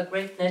a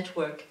great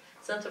network.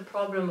 It's not a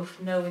problem of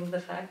knowing the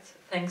facts,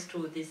 thanks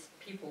to these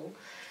people.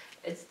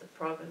 It's the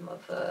problem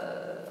of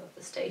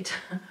the state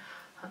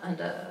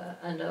and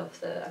of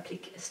the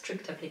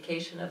strict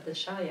application of the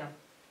Sharia,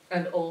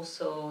 and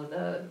also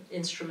the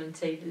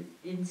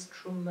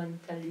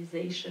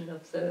instrumentalization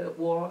of the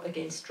war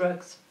against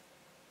drugs,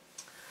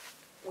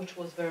 which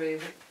was very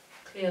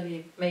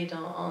clearly made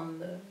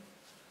on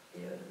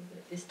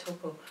this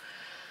topo.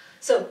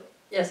 So,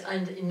 yes,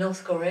 and in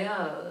North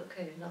Korea,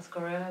 okay, North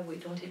Korea, we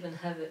don't even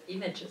have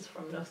images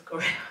from North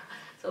Korea.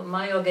 So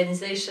my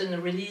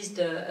organization released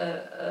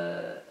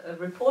a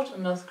report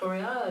on North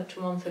Korea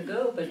 2 months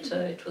ago, but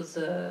it was,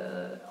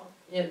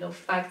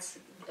 facts,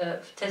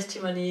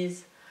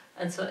 testimonies,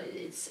 and so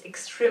it's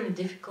extremely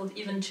difficult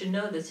even to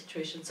know the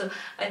situation. So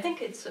I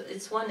think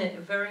it's one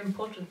very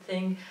important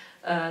thing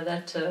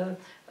that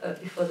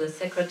before the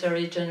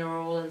Secretary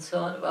General and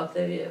so on of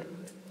the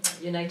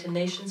United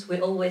Nations, we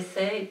always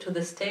say to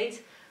the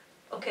states,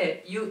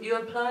 okay, you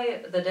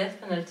apply the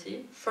death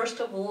penalty, first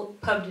of all,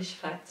 publish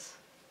facts.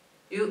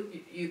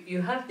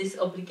 You have this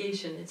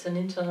obligation, it's an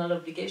internal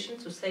obligation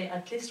to say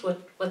at least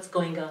what's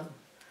going on.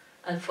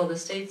 And for the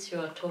states you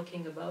are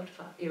talking about,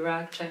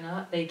 Iraq,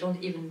 China, they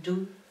don't even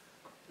do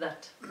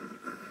that.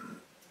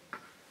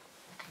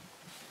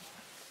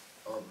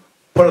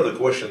 Part of the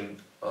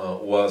question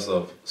was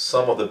of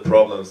some of the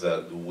problems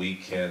that we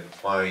can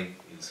find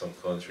in some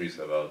countries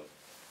about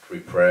free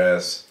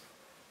press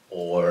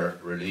or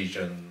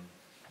religion,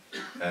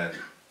 and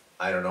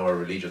I don't know a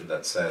religion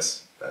that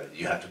says that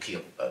you have to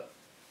kill, but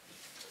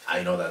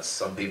I know that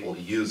some people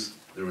use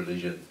the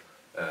religion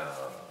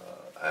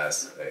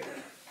as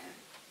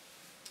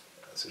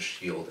a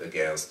shield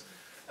against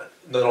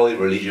not only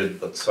religion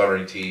but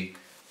sovereignty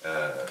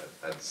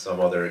and some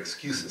other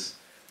excuses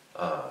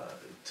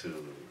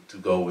to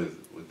go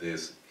with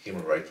this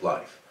human rights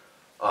life.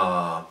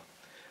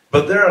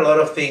 But there are a lot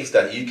of things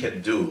that you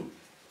can do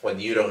when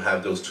you don't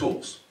have those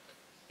tools.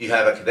 You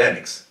have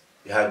academics,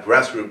 you have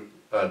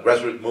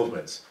grassroots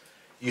movements,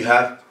 you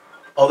have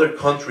other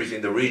countries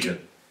in the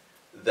region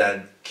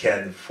that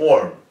can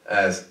form,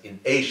 as in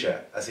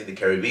Asia, as in the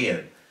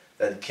Caribbean,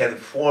 that can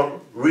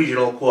form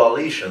regional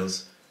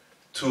coalitions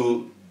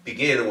to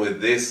begin with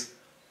this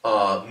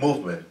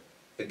movement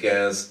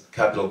against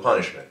capital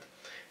punishment.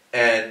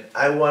 And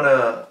I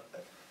wanna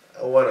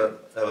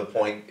have a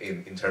point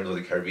in terms of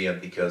the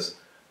Caribbean, because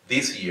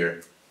this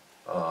year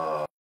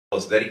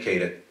was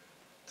dedicated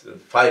to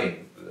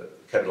fighting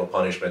capital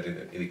punishment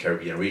in the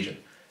Caribbean region.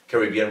 The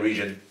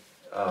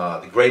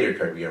greater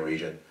Caribbean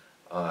region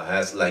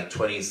has like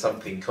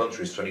 20-something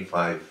countries,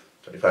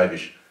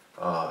 25-ish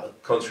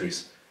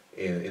countries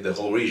in the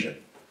whole region.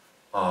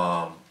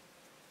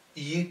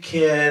 You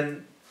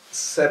can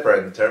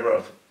separate in terms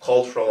of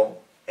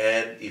cultural,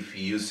 and if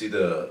you see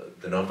the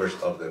numbers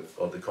of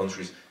the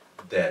countries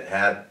that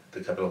had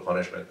the capital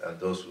punishment and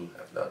those who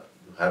have not,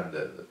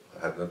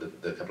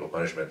 the capital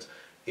punishment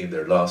in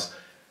their laws,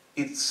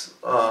 it's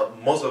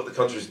most of the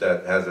countries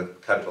that has a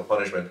capital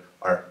punishment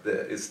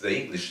it's the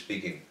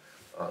English-speaking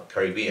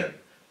Caribbean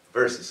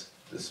versus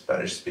the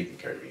Spanish-speaking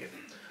Caribbean.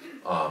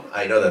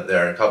 I know that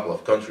there are a couple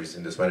of countries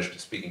in the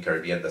Spanish-speaking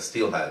Caribbean that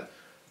still have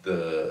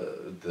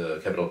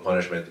the capital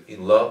punishment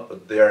in law,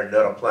 but they are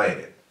not applying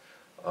it.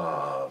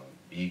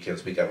 You can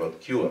speak about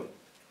Cuba.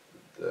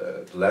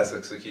 The last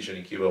execution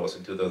in Cuba was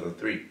in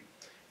 2003,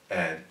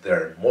 and there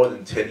are more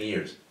than 10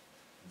 years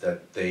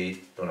that they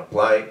don't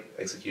apply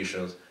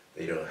executions.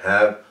 They don't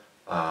have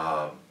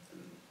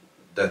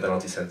death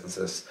penalty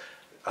sentences.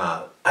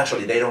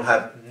 Actually, they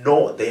have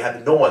no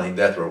one in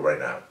death row right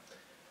now.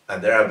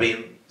 And there have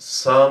been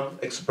some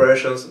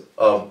expressions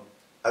of,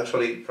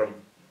 actually from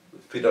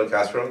Fidel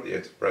Castro, the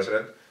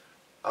ex-president,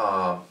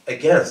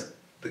 against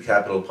the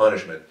capital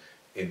punishment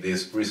in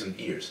these recent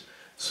years.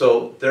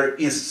 So there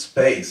is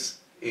space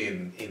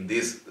in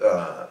these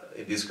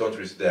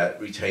countries that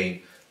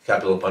retain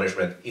capital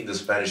punishment in the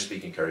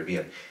Spanish-speaking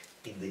Caribbean.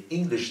 In the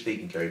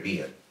English-speaking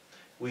Caribbean,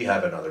 we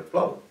have another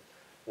problem.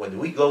 When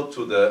we go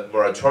to the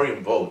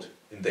moratorium vote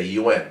in the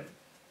UN,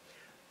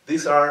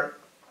 these are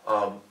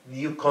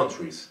new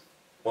countries,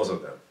 most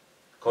of them.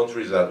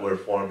 Countries that were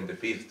formed in the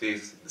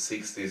 50s, the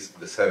 60s,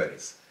 the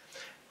 70s.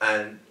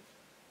 And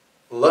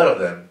a lot of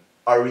them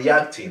are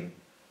reacting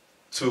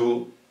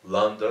to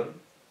London,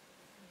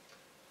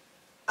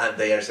 and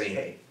they are saying,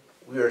 hey,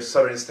 we are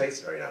sovereign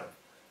states right now.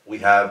 We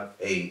have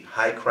a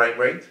high crime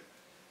rate,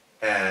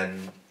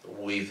 and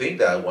we think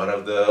that one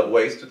of the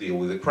ways to deal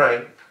with the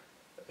crime,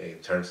 in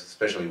terms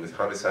especially with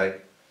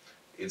homicide,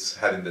 it's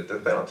having the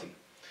death penalty.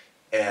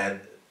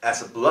 And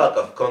as a bloc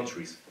of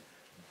countries,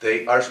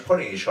 they are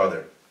supporting each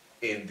other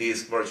in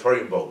this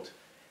moratorium vote.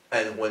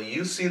 And when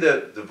you see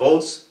the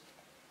votes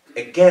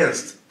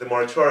against the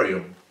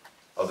moratorium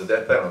of the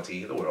death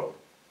penalty in the world,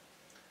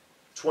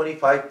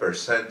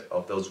 25%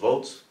 of those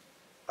votes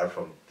are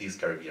from this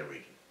Caribbean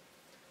region.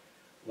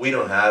 We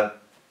don't have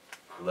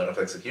a lot of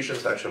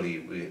executions. Actually,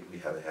 we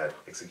haven't had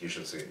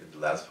executions in the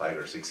last 5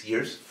 or 6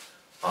 years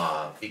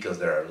because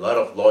there are a lot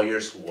of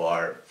lawyers who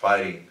are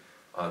fighting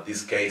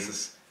these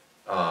cases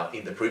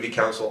in the Privy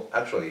Council.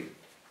 Actually,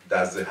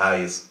 that's the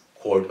highest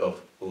court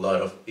of a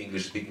lot of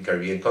English-speaking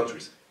Caribbean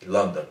countries, in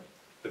London,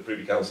 the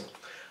Privy Council.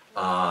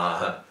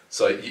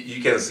 So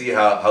you can see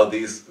how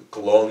this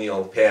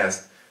colonial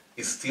past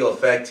is still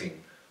affecting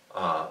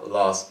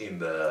laws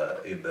and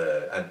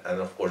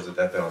of course the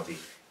death penalty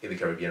in the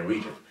Caribbean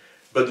region.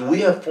 But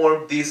we have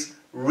formed this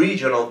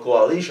regional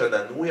coalition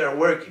and we are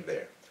working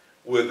there.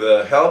 With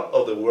the help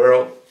of the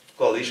World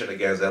Coalition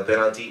Against Death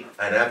Penalty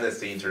and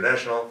Amnesty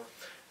International,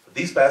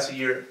 this past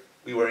year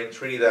we were in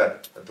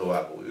Trinidad and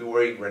Tobago, we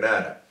were in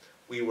Grenada,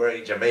 we were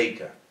in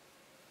Jamaica.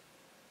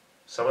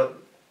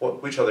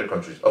 Which other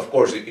countries? Of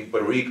course, in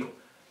Puerto Rico.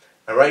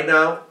 And right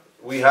now,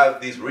 we have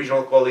this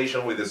regional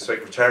coalition with the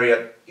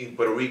Secretariat in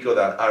Puerto Rico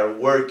that are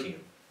working.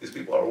 These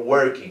people are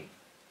working.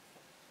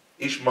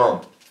 Each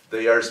month,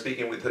 they are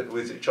speaking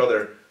with each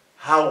other.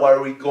 How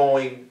are we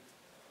going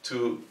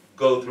to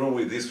go through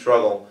with this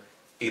struggle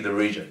in the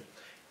region?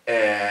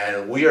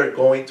 And we are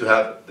going to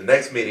have the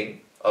next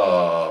meeting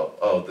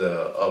of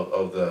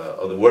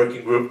the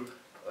working group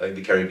in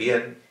the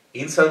Caribbean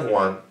in San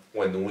Juan,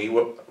 when we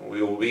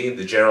will be in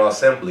the General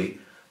Assembly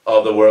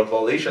of the World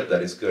Coalition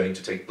that is going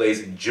to take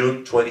place in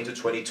June 20 to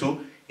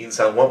 22 in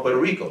San Juan, Puerto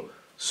Rico.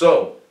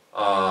 So,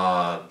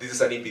 this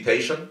is an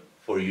invitation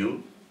for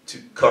you to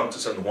come to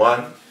San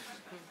Juan.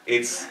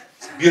 It's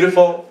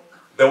beautiful.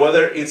 The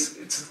weather, it's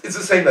the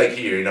same like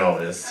here, you know.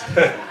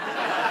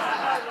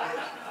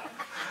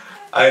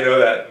 I know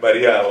that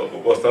Maria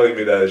was telling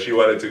me that she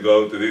wanted to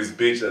go to this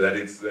beach, that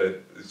it's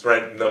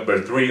ranked number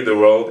 3 in the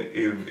world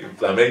in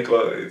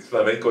flamenco. It's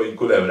flamenco in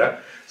Culebra.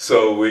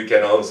 So we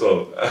can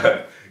also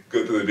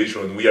go to the beach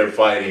when we are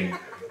fighting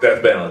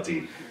death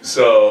penalty.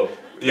 So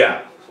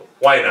yeah,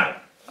 why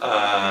not?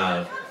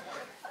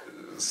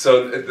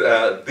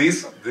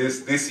 This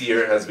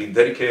year has been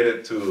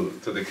dedicated to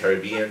the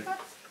Caribbean,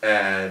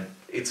 and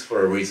it's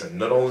for a reason.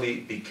 Not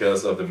only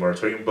because of the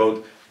moratorium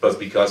vote, but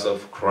because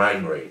of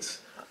crime rates.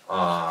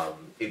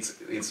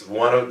 It's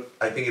one of,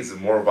 I think it's the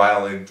more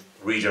violent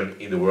region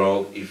in the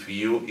world. If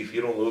you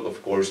don't look,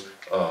 of course,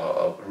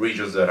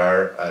 regions that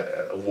are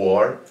at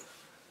war,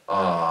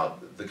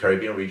 the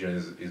Caribbean region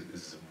is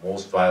the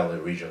most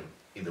violent region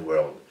in the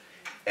world,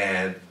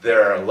 and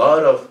there are a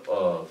lot of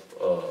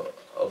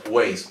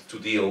ways to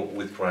deal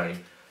with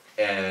crime,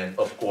 and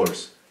of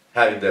course,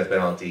 having death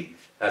penalty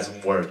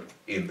hasn't worked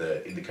in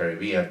the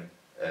Caribbean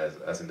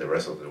as in the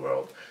rest of the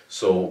world.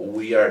 So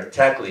we are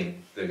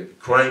tackling the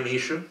crime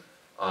issue.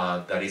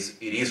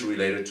 It is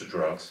related to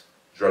drug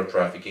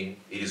trafficking.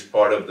 It is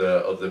part of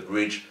the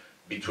bridge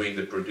between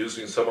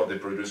some of the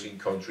producing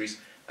countries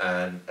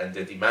and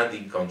the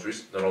demanding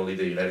countries, not only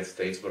the United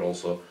States but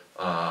also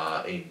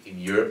in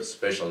Europe,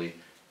 especially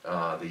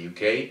the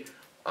UK.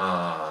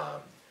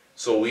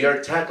 So we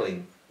are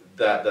tackling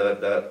that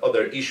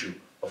other issue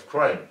of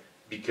crime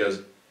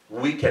because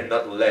we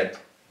cannot let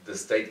the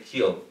state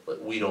kill,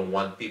 but we don't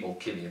want people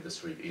killing in the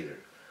street either.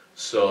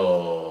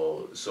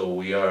 So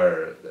we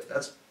are.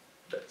 That's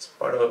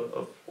part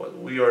of what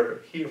we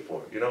are here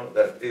for, you know,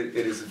 that it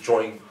is a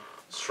joint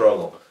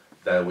struggle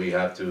that we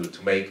have to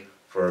make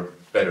for a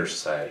better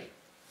society.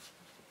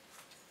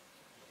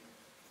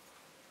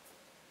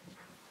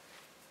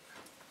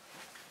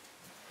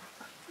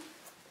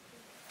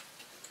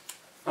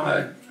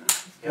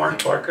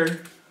 Mark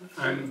Barker.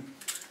 I'm,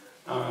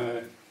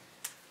 I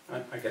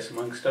guess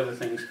amongst other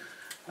things,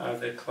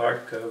 the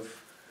clerk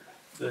of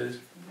the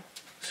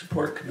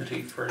support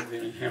committee for the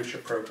New Hampshire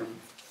program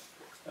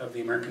of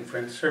the American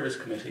Friends Service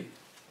Committee.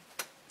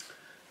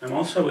 I'm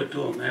also a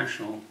dual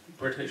national,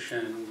 British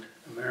and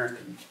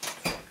American.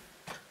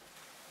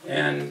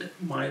 And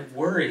my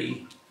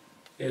worry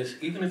is,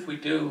 even if we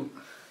do,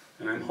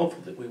 and I'm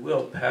hopeful that we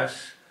will,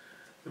 pass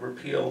the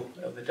repeal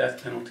of the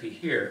death penalty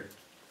here,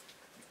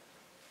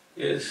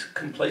 is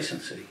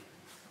complacency.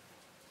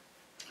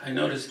 I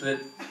noticed that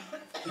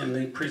in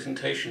the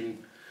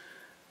presentation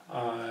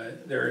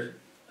there are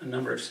a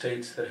number of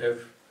states that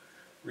have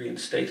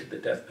reinstated the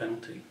death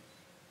penalty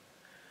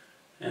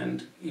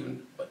and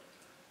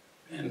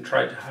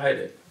tried to hide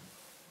it.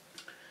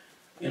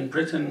 In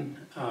Britain,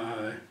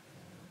 I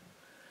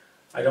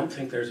don't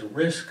think there's a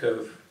risk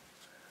of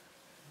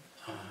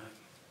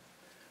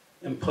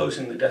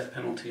imposing the death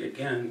penalty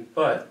again,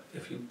 but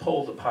if you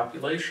poll the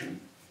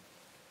population,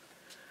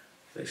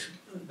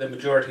 the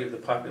majority of the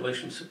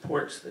population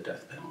supports the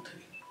death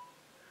penalty.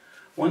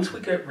 Once we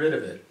get rid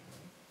of it,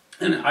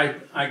 And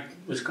I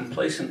was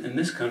complacent in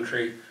this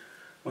country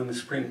when the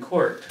Supreme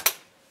Court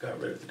got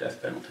rid of the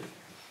death penalty,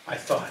 I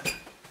thought.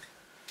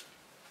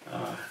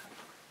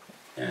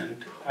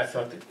 And I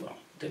thought that, well,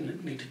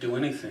 didn't need to do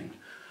anything.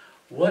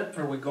 What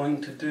are we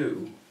going to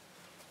do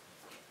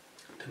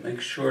to make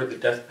sure the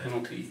death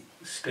penalty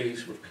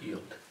stays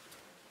repealed?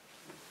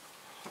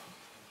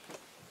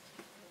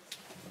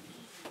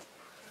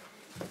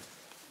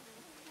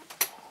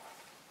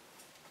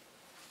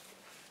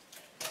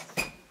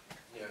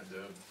 Yeah,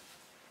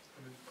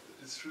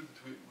 it's true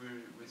that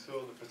we saw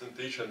in the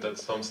presentation that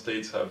some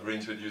states have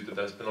reintroduced the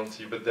death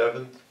penalty, but they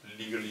haven't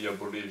legally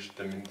abolished.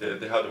 I mean,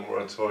 they had a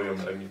moratorium.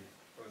 I mean,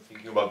 I'm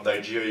thinking about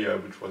Nigeria,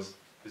 which was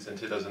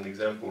presented as an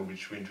example,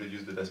 which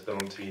reintroduced the death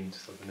penalty in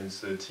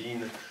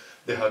 2013.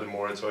 They had a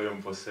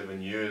moratorium for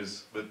 7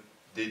 years, but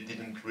they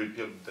didn't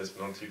repeal the death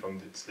penalty from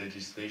its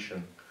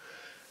legislation.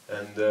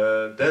 And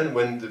then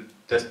when the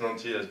death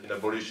penalty has been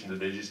abolished in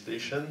the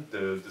legislation,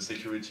 the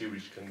security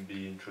which can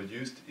be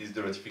introduced is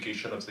the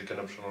ratification of the Second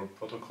Optional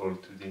Protocol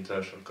to the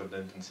International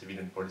Covenant on Civil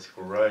and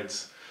Political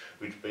Rights,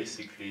 which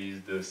basically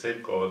is the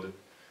safeguard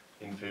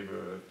in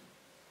favor,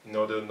 in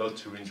order not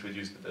to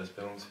introduce the death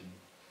penalty.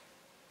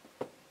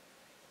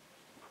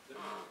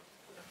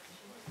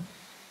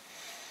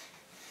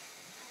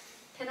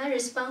 Can I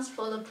respond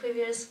for the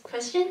previous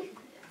question?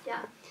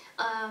 Yeah.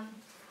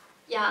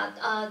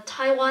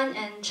 Taiwan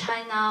and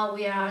China,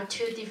 we are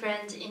two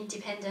different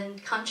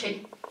independent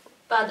countries,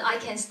 but I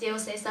can still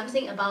say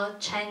something about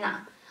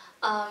China.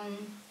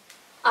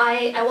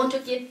 I want to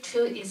give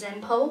two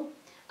examples.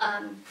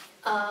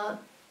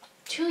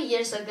 2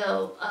 years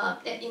ago,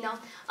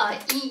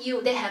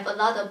 EU, they have a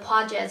lot of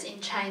projects in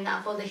China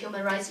for the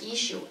human rights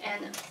issue,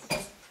 and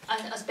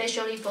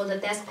especially for the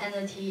death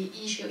penalty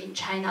issue in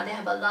China, they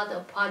have a lot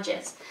of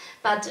projects.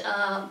 But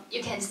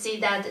you can see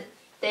that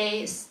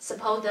they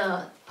support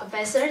the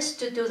professors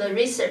to do the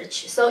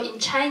research. So in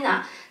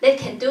China, they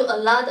can do a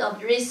lot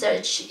of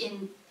research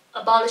in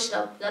abolish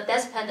the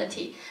death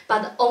penalty,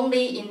 but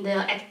only in the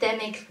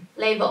academic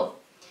level.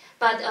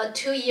 But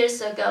 2 years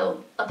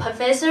ago, a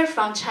professor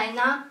from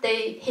China,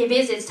 he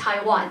visits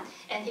Taiwan,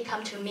 and he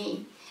come to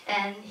me,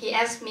 and he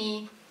asked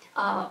me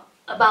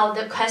about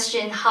the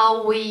question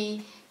how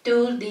we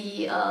do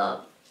the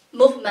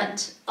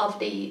movement of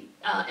the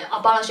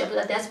abolish of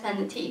the death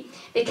penalty,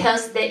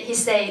 because he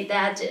said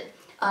that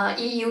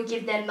EU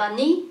give them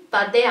money,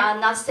 but they are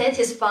not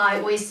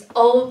satisfied with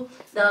all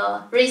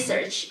the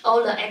research,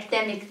 all the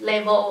academic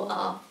level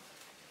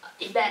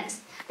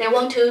events. They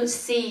want to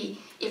see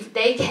if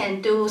they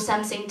can do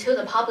something to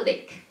the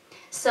public.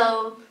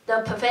 So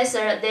the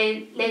professor,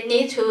 they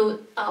need to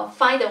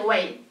find a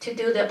way to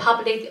do the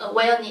public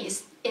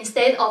awareness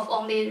instead of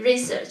only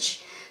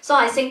research. So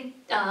I think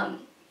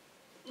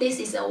this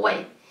is a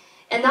way.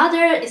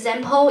 Another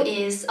example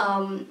is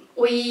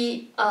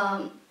we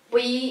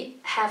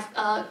have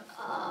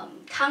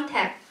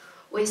contact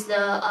with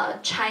the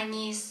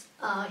Chinese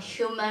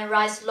human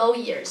rights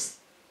lawyers,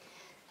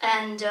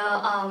 and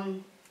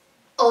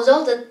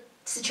although the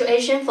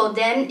situation for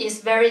them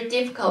is very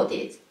difficult,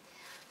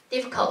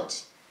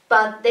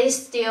 but they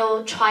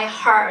still try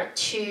hard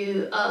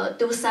to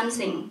do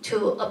something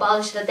to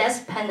abolish the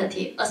death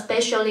penalty,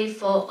 especially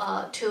for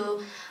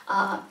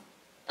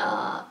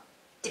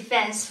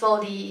defense for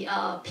the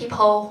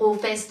people who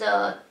face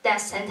the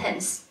death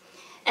sentence.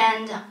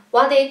 And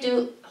what they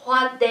do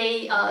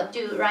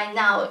right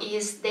now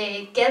is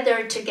they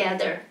gather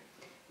together,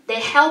 they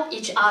help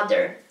each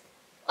other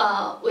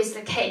with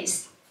the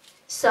case.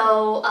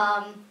 So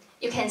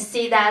you can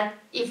see that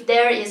if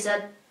there is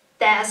a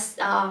death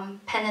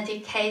penalty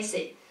case,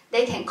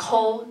 they can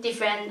call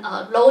different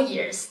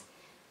lawyers,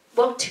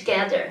 work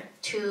together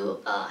to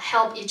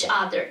help each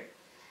other.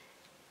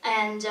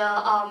 And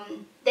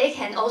they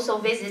can also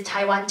visit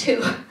Taiwan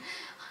too.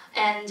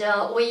 And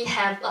we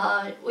have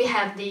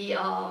the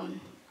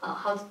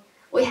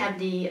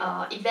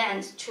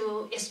event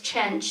to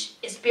exchange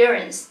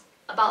experience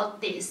about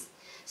this.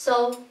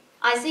 So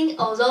I think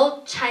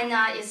although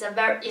China is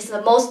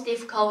the most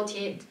difficult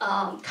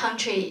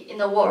country in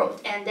the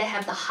world, and they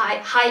have the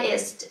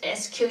highest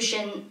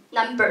execution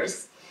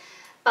numbers,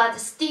 but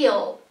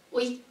still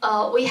we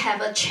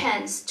have a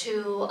chance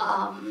to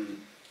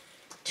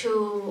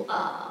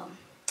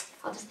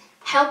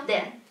help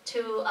them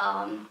to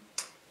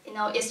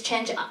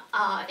exchange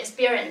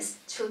experience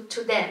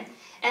to them.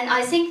 And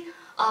I think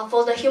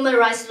for the human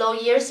rights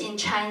lawyers in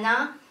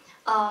China,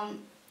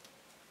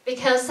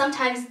 because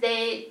sometimes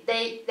they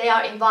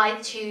are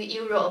invited to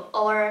Europe,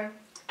 or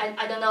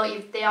I don't know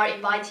if they are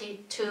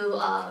invited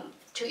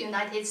to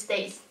United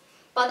States.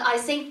 But I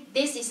think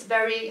this is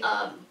very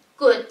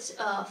good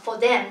for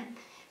them,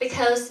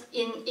 because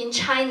in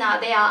China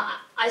they are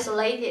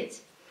isolated.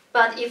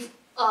 But if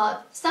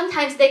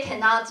sometimes they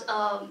cannot,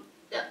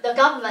 the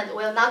government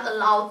will not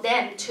allow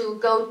them to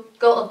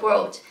go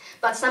abroad,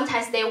 but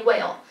sometimes they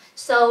will.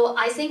 So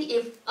I think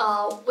if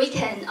we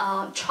can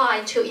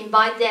try to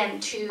invite them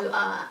to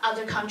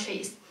other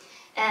countries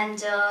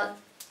and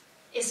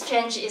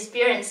exchange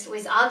experience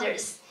with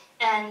others,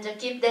 and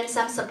give them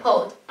some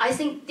support. I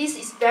think this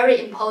is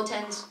very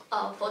important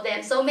for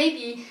them. So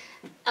maybe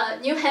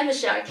New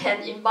Hampshire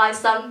can invite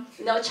some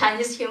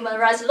Chinese human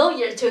rights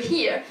lawyers to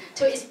here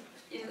to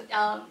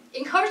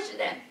encourage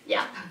them.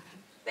 Yeah,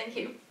 thank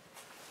you.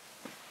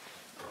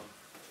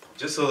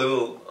 Just a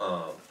little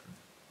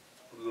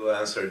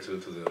answer to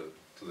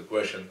the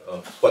question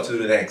of what to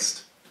do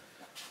next.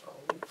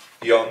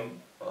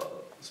 Jan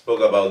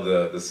spoke about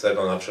the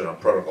second optional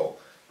protocol,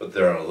 but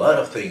there are a lot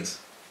of things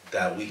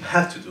that we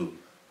have to do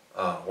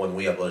when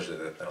we abolish the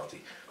death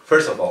penalty.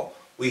 First of all,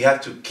 we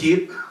have to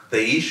keep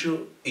the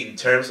issue in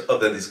terms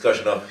of the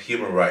discussion of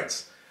human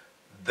rights.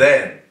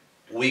 Then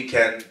we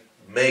can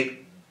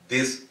make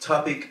this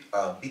topic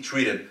be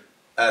treated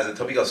as a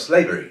topic of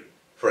slavery,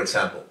 for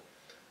example.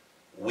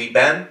 We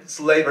ban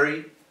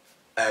slavery,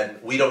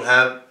 and we don't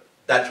have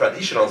that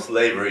traditional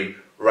slavery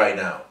right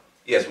now.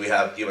 Yes, we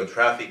have human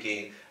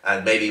trafficking,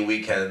 and maybe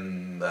we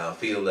can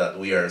feel that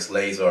we are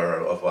slaves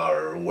of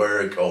our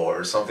work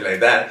or something like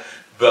that,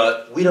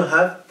 but we don't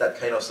have that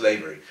kind of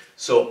slavery.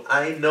 So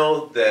I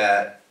know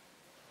that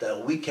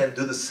we can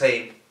do the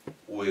same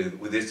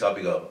with this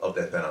topic of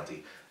death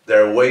penalty.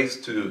 There are ways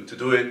to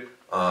do it.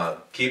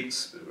 Keep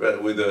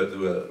with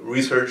the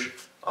research.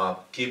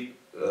 Keep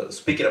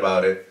speaking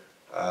about it.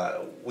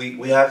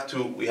 We have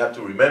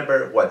to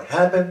remember what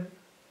happened,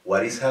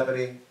 what is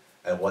happening,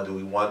 and what do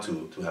we want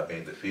to happen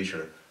in the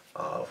future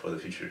for the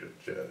future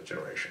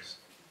generations.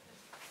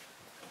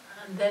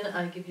 And then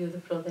I give you the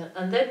floor then.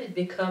 And then it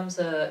becomes,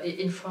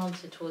 in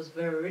France it was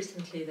very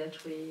recently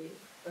that we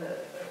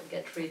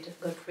got rid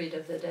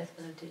of the death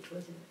penalty. It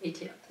was in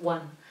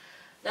 1981.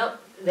 Now,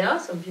 there are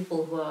some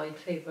people who are in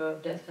favor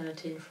of death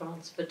penalty in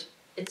France, but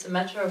it's a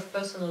matter of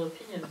personal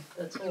opinion,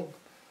 that's all.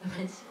 I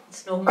mean,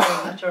 it's no more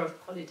a matter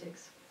of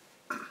politics.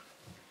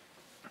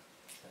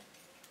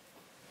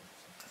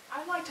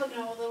 I'd like to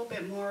know a little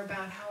bit more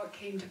about how it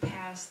came to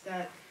pass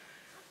that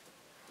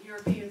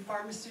European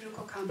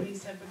pharmaceutical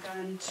companies have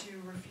begun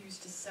to refuse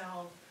to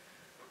sell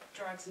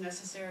drugs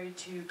necessary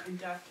to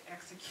conduct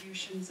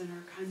executions in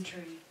our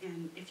country,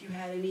 and if you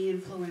had any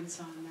influence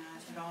on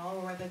that at all,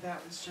 or whether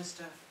that was just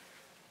a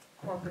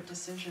corporate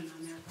decision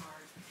on their part.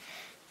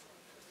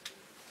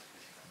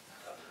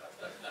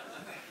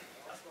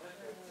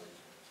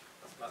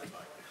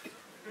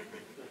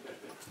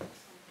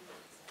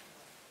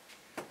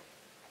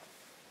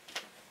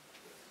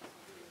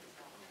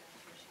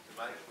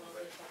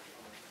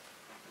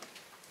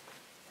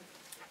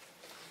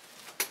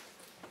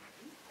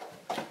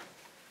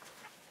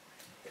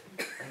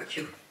 Thank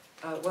you.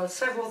 Well,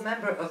 several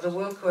members of the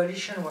World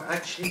Coalition were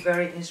actually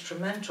very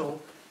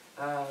instrumental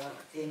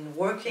in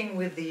working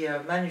with the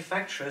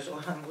manufacturers, or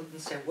I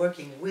wouldn't say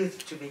working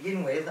with to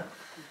begin with,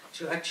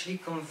 to actually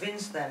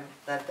convince them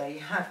that they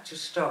had to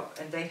stop,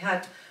 and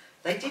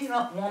we did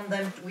not want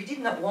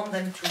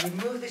them to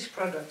remove these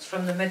products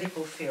from the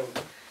medical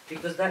field,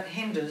 because that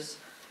hinders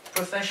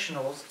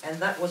professionals, and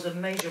that was a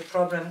major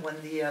problem when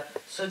the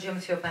sodium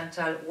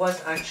thiopental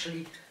was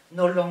actually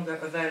no longer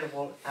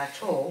available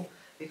at all,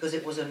 because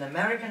it was an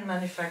American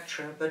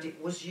manufacturer, but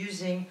it was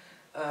using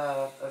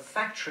a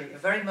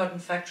very modern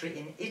factory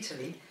in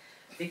Italy,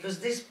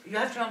 because you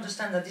have to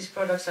understand that these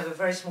products have a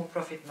very small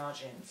profit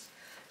margins.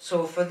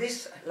 So for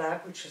this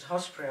lab, which is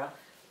Hospria,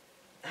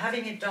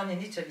 having it done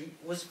in Italy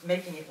was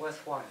making it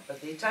worthwhile.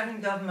 But the Italian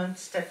government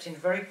stepped in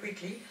very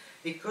quickly,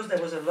 because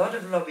there was a lot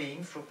of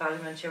lobbying through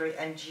parliamentary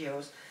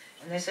NGOs,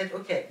 and they said,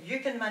 okay, you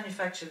can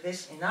manufacture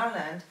this in our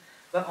land,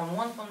 but on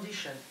one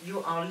condition: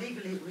 you are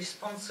legally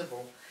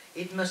responsible.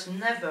 It must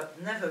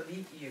never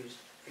be used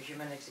for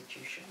human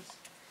executions.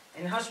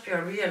 And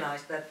Hospira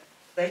realized that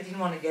they didn't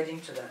want to get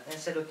into that, and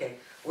said, okay,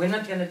 we're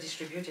not going to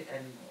distribute it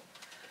anymore.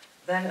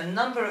 Then a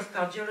number of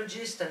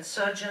cardiologists and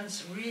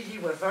surgeons really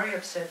were very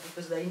upset,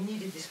 because they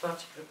needed this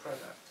particular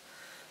product.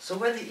 So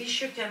when the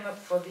issue came up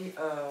for the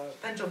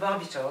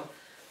pentobarbital,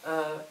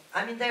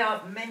 I mean, there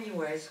are many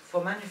ways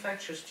for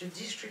manufacturers to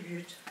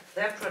distribute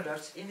their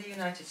products in the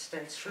United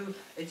States through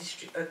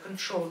a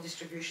controlled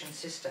distribution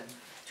system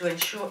to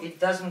ensure it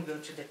doesn't go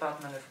to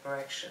Department of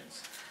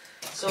Corrections.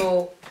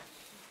 So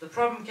the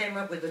problem came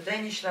up with the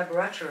Danish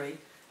laboratory,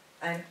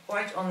 and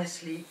quite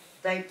honestly,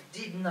 they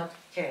did not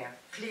care,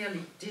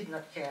 clearly did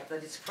not care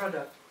that its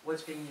product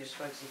was being used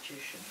for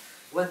execution.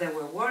 What they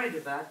were worried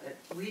about, that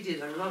we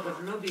did a lot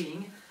of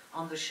lobbying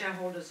on the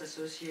shareholders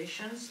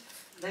associations.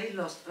 They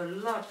lost a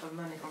lot of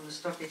money on the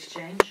stock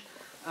exchange.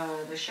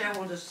 The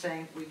shareholders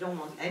saying, we don't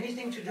want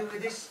anything to do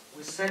with this,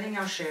 we're selling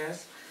our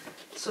shares.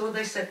 So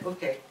they said,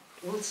 okay,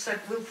 we'll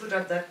put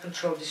up that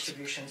controlled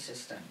distribution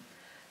system.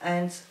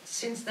 And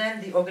since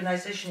then, the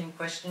organization in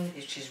question,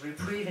 which is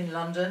Reprieve in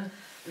London,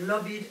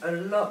 lobbied a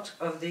lot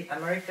of the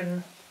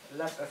American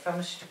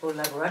pharmaceutical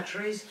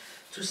laboratories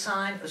to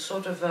sign a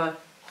sort of a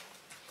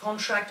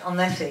contract on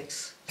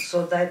ethics,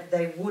 so that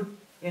they would,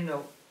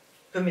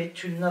 commit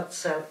to not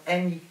sell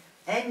any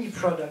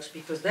products,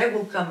 because they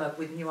will come up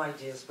with new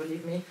ideas.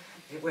 Believe me,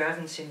 we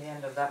haven't seen the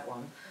end of that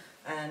one.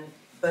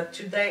 But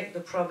today the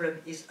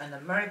problem is an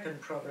American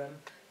problem,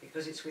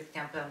 because it's with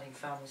compounding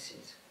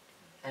pharmacies.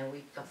 and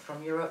we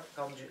from Europe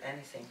can't do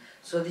anything.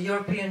 So the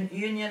European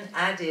Union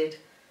added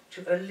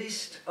to a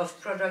list of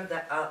products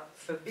that are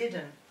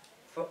forbidden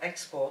for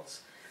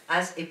exports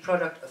as a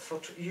product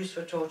for use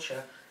for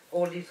torture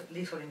or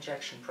lethal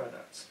injection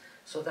products.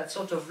 So that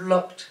sort of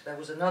locked, there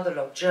was another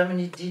lock.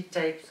 Germany did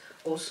take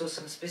also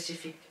some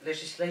specific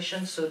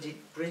legislation, so did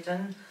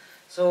Britain.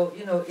 So,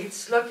 you know,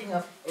 it's locking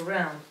up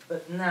around,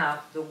 but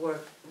now the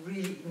work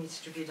really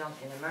needs to be done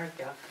in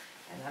America,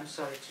 and I'm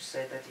sorry to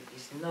say that it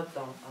is not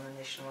done on a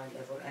nationwide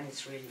level, and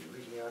it's really,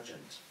 really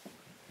urgent.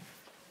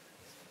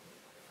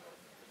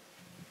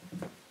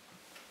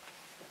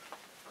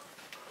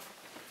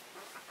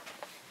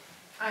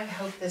 I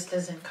hope this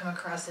doesn't come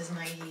across as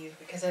naive,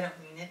 because I don't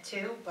mean it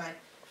to, but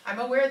I'm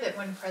aware that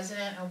when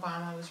President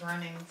Obama was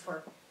running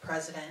for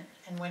president,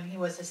 and when he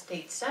was a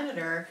state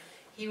senator,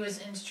 he was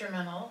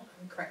instrumental,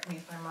 and correct me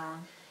if I'm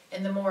wrong,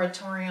 in the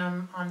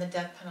moratorium on the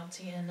death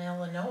penalty in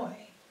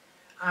Illinois.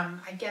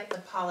 I get the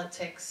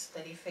politics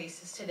that he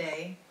faces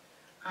today.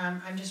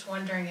 I'm just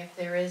wondering if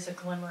there is a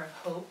glimmer of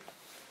hope,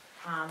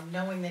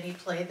 knowing that he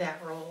played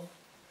that role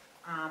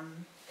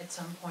at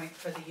some point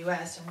for the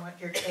U.S., and what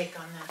your take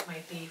on that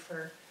might be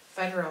for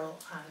federal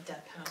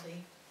death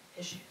penalty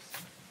issues.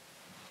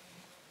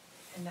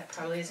 And that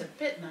probably is a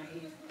bit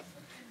naive.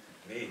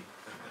 Me?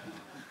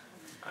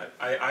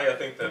 I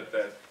think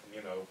that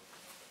you know,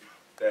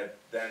 that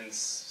then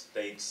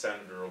State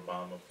Senator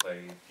Obama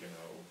played, you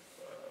know,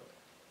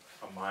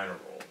 a minor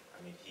role.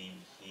 I mean,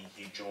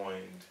 he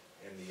joined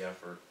in the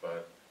effort,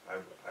 but I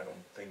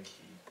don't think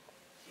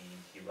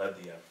he led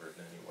the effort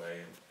in any way.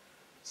 And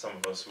some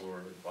of us who were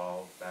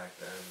involved back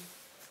then,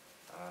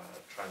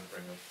 trying to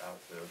bring about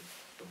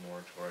the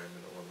moratorium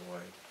in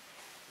Illinois,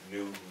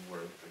 knew who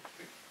were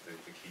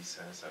the key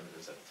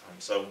senators at the time.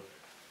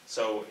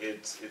 So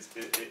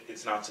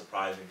it's not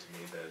surprising to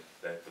me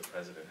that the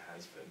president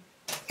has been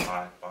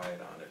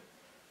quiet on it.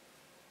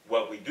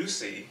 What we do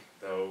see,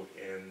 though,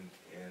 in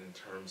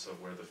terms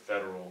of where the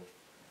federal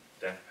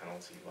death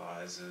penalty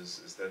lies,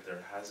 is that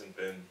there hasn't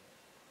been,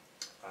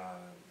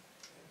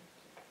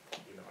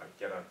 you know, I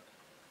get on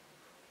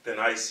thin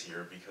ice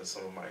here because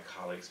some of my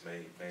colleagues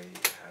may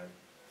have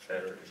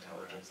better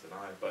intelligence than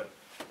I, but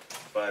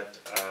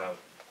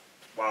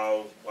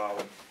while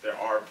there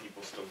are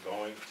people still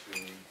going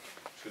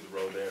to the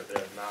road there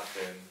have not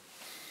been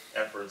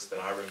efforts that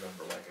I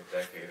remember like a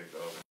decade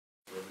ago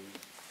really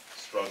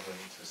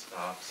struggling to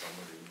stop some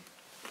of the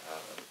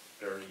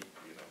very,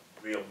 you know,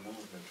 real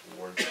movement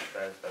towards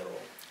that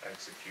federal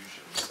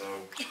execution.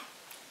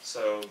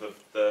 So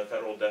the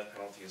federal death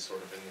penalty is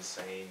sort of in the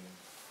same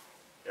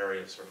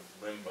area of sort of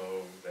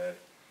limbo that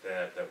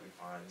we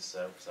find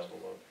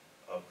several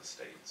of the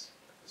states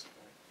at this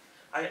point.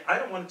 I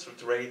don't want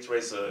to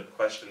raise a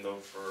question though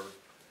for,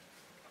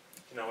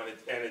 you know,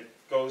 and it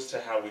goes to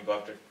how we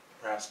got to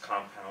perhaps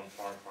compound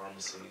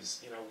pharmacies.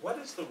 You know, what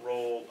is the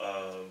role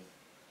of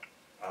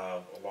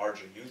a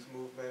larger youth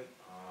movement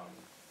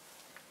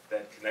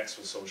that connects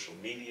with social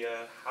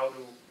media? How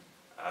do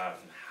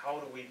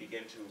we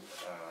begin to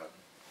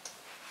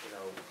you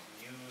know,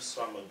 use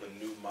some of the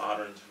new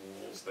modern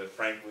tools that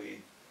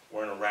frankly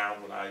weren't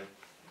around when I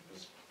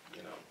was,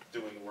 you know,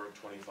 doing the work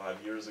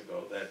 25 years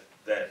ago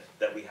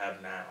that we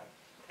have now?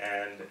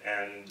 And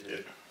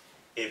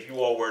if you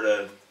all were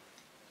to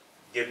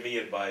give me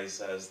advice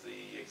as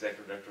the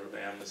executive director of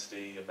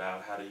Amnesty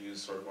about how to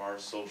use sort of our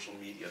social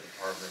media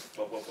department,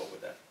 what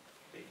would that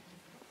be?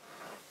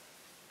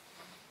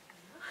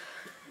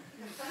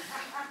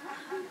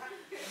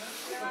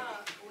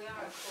 We are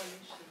a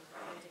coalition.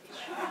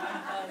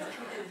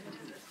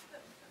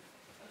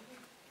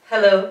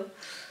 Hello.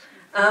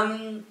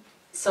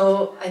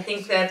 So I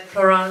think that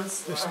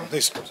Florence.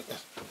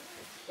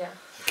 Yeah,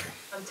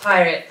 I'm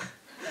tired.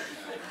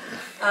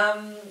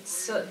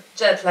 So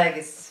jet lag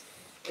is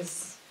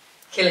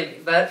killing me.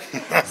 But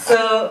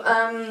so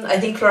I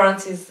think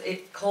Florence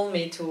called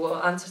me to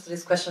answer to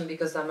this question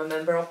because I'm a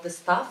member of the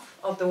staff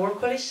of the World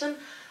Coalition.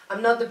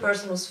 I'm not the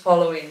person who's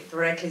following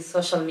directly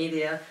social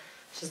media.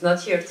 She's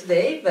not here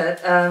today, but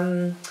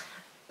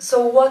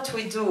so what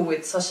we do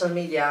with social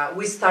media,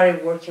 we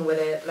started working with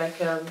it like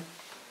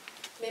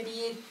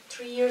maybe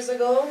 3 years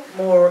ago,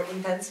 more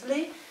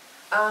intensively.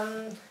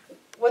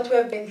 What we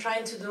have been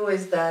trying to do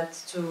is that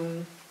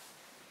to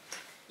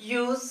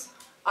use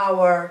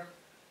our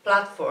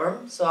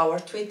platform, so our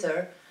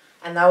Twitter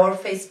and our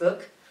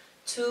Facebook,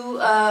 to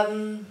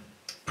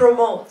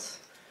promote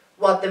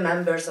what the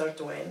members are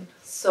doing.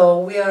 So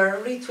we are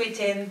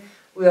retweeting,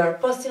 we are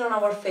posting on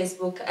our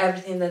Facebook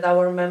everything that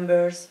our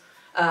members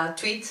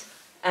tweet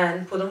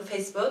and put on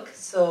Facebook,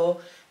 so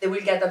they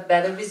will get a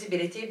better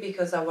visibility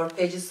because our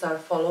pages are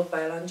followed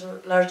by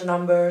large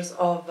numbers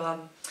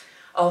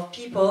of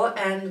people,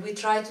 and we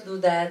try to do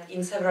that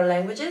in several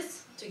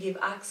languages to give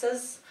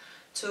access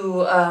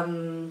to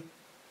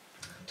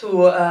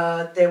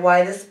the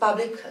widest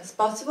public as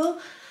possible.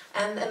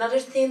 And another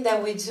thing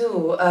that we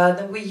do,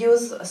 that we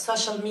use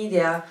social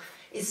media,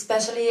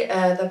 especially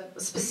at a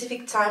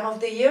specific time of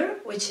the year,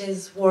 which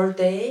is World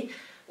Day,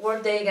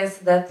 World Day Against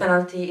the Death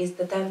Penalty is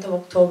the 10th of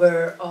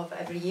October of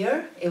every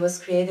year. It was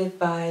created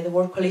by the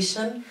World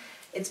Coalition.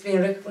 It's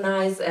been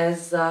recognized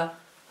as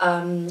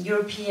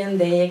European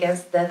Day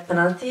Against the Death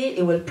Penalty.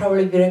 It will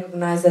probably be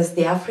recognized as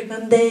the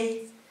African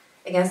Day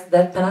Against the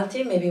Death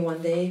Penalty. Maybe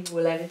one day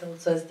we'll have it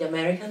also as the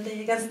American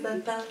Day Against the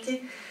Death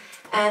Penalty.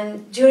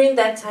 And during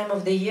that time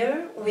of the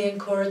year, we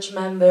encourage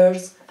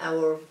members,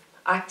 our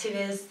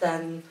activists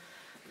and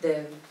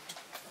the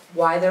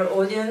wider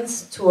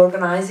audience to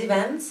organize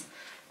events.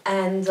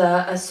 And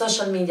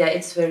social media,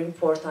 it's very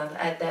important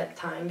at that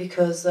time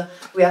because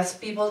we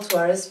ask people to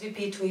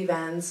RSVP to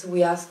events,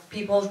 we ask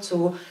people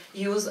to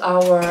use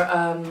our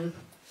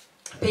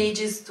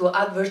pages to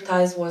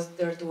advertise what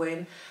they're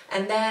doing,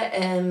 and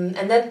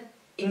that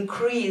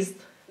increased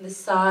the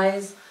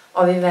size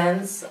of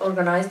events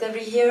organized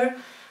every year.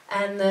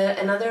 And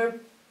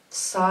another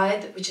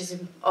side which is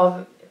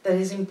that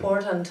is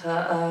important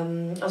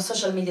of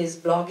social media is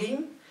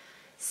blogging.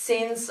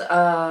 Since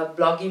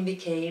blogging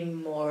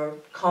became more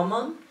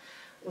common,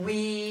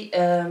 we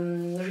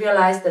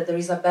realized that there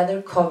is a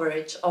better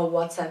coverage of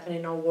what's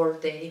happening on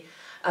World Day.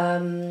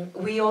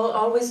 We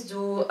always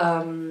do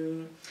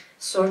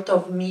sort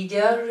of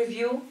media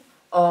review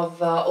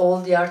of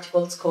all the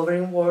articles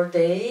covering World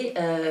Day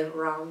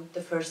around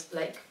the first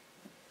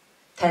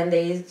 10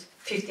 days,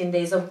 15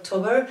 days of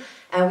October,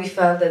 and we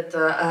felt that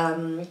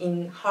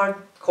in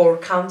hardcore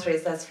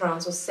countries, as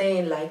France was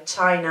saying, like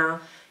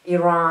China,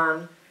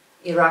 Iran,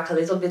 Iraq a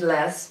little bit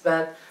less,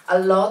 but a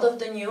lot of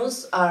the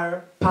news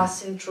are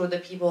passing through the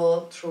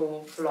people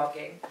through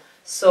blogging.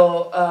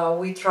 So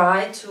we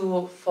try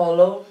to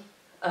follow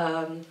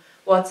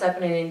what's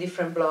happening in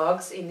different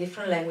blogs, in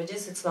different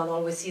languages. It's not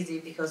always easy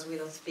because we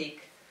don't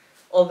speak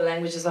all the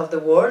languages of the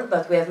world,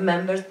 but we have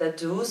members that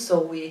do. So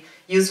we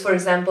use, for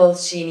example,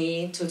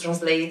 Shini to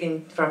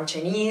translate from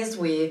Chinese.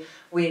 We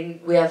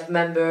have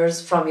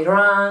members from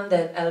Iran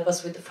that help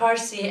us with the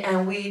Farsi,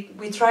 and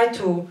we try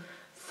to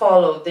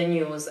follow the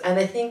news, and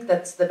I think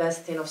that's the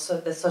best thing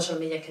that social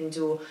media can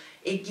do.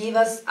 It gives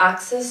us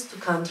access to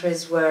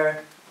countries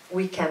where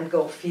we can't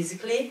go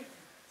physically,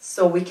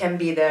 so we can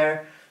be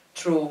there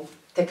through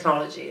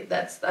technology.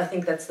 I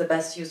think that's the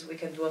best use we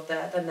can do of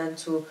that, and then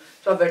to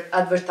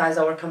advertise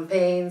our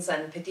campaigns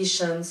and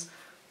petitions.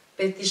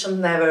 Petitions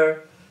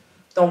never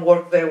don't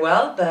work very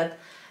well, but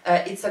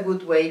it's a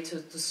good way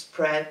to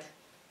spread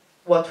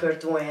what we're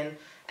doing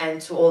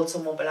and to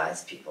also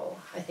mobilize people.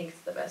 I think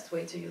it's the best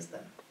way to use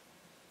them.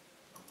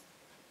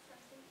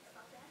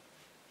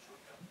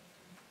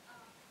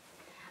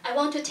 I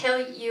want to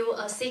tell you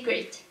a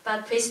secret,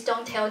 but please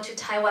don't tell to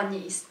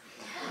Taiwanese.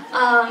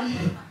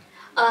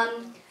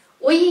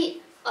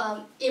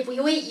 If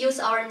we use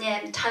our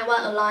name,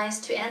 Taiwan Alliance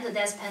to End the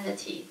Death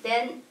Penalty,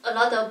 then a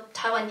lot of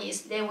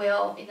Taiwanese they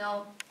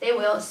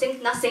will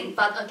think nothing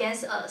but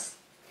against us.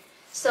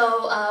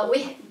 So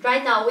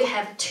right now we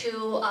have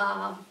two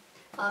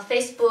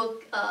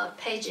Facebook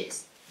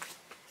pages,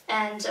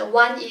 and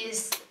one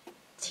is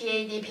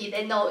TADP.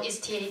 They know it's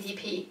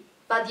TADP.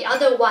 But the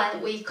other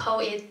one, we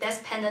call it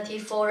Death Penalty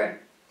Forum.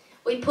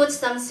 We put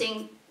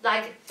something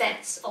like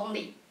facts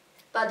only,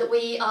 but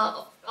we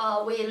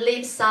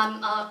leave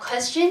some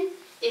question.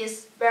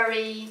 Is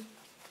very,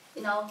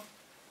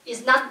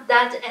 it's not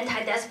that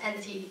anti-death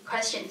penalty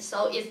question.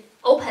 So it's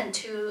open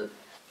to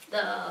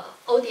the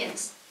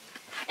audience,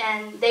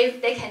 and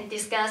they can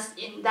discuss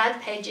in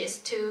that pages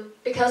too,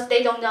 because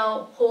they don't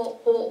know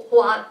who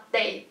are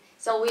they.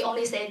 So we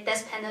only say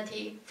Death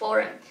Penalty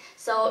Forum.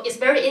 So it's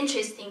very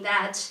interesting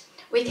that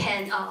we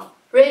can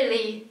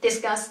really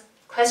discuss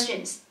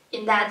questions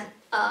in that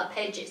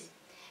pages.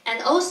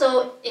 And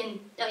also in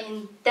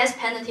Death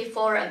Penalty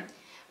Forum,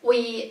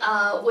 we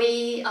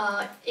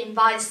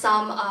invite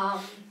some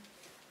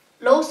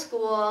law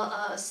school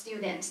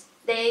students.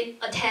 They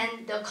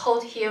attend the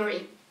court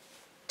hearing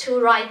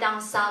to write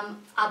down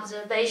some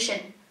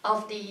observation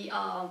of the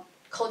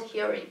court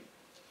hearing.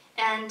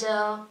 And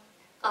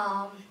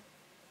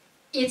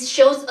it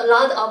shows a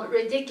lot of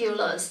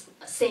ridiculous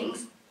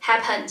things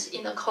happened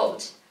in the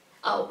court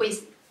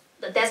with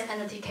the death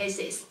penalty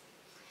cases,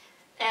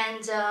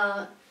 and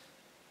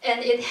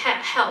it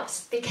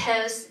helps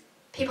because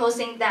people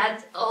think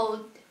that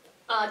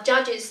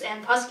judges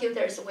and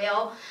prosecutors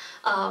will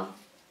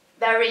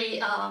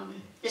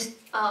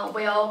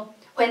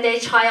when they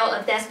trial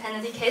a death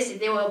penalty case,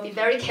 they will be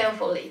very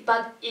carefully,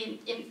 but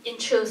in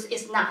truth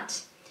it's not.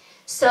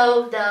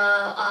 So the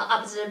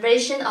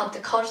observation of the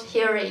court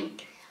hearing,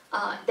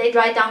 they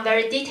write down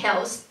very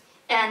details.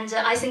 And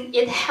I think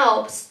it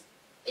helps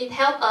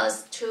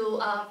us to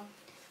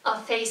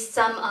face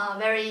some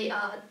very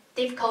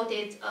difficult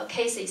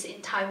cases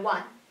in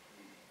Taiwan.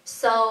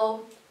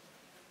 So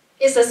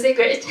it's a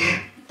secret.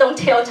 Don't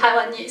tell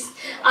Taiwanese,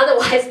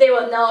 otherwise they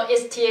will know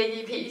it's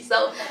TADP.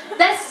 So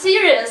that's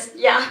serious.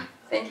 Yeah.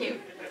 Thank you.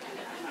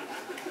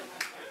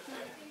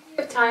 We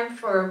have time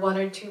for one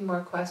or two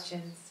more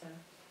questions. So.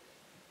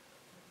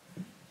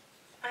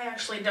 I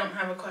actually don't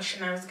have a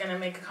question. I was going to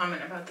make a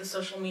comment about the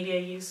social media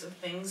use of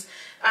things.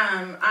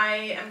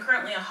 I am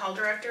currently a hall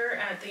director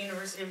at the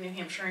University of New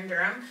Hampshire in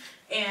Durham,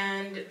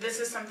 and this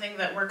is something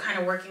that we're kind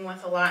of working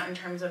with a lot in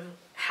terms of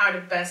how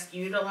to best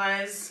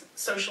utilize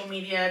social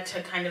media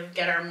to kind of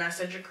get our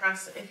message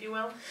across, if you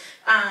will.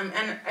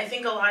 And I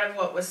think a lot of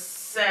what was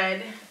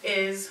said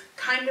is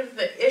kind of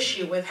the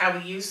issue with how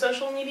we use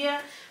social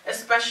media,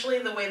 especially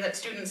the way that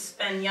students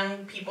and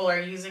young people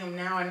are using them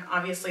now, and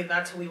obviously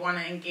that's who we want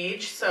to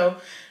engage. So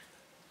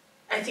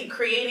I think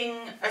creating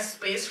a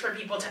space for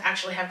people to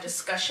actually have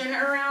discussion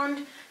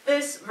around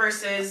this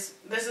versus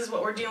this is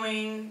what we're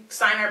doing,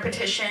 sign our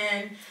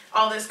petition,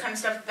 all this kind of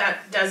stuff,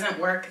 that doesn't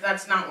work.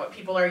 That's not what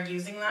people are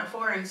using that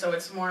for. And so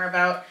it's more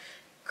about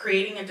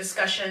creating a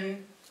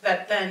discussion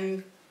that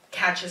then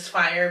catches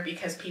fire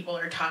because people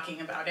are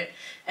talking about it.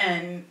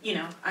 And, you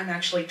know, I'm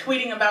actually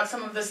tweeting about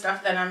some of the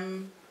stuff that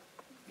I'm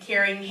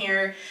hearing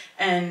here,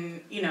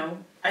 and, you know,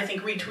 I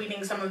think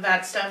retweeting some of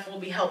that stuff will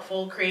be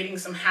helpful, creating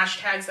some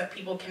hashtags that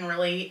people can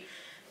relate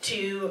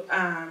to.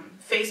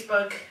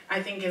 Facebook,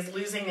 I think, is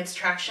losing its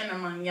traction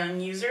among young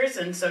users,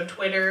 and so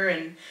Twitter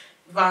and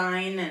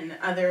Vine and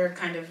other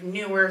kind of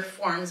newer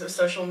forms of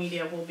social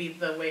media will be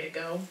the way to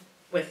go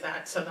with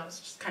that. So that was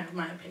just kind of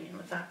my opinion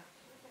with that.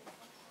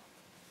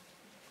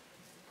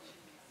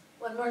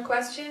 One more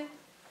question?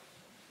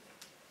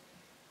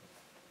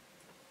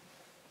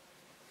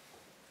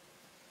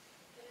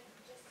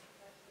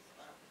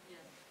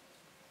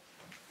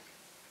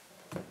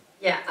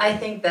 Yeah, I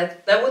think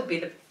that would be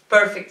the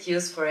perfect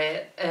use for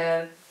it.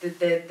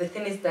 The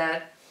thing is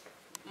that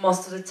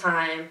most of the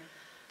time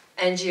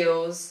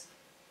NGOs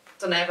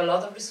don't have a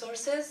lot of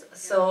resources,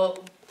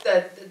 so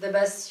the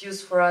best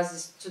use for us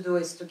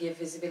is to give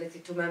visibility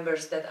to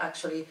members that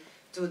actually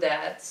do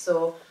that.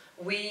 So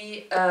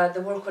we,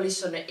 the World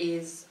Coalition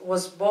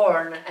was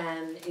born,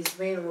 and its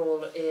main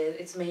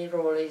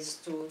role is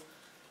to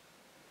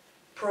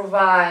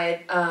provide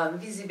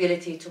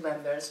visibility to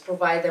members,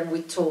 provide them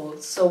with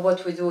tools. So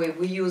what we do is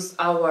we use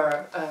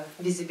our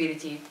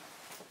visibility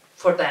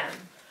for them.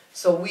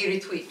 So we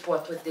retweet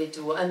what they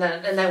do, and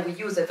then we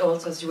use it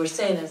also, as you were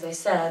saying, as I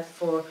said,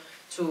 to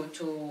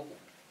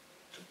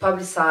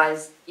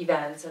publicize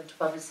events and to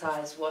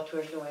publicize what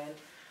we're doing.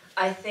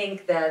 I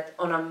think that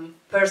on a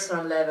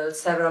personal level,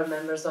 several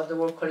members of the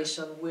World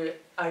Coalition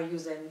are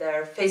using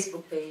their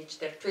Facebook page,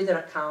 their Twitter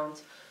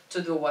account,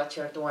 to do what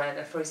you're doing.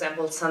 For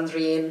example,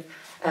 Sandrine,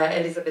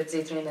 Elizabeth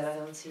Zitrin, that I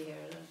don't see here,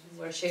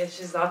 where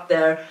she's up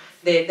there,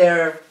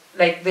 they're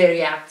like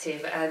very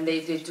active, and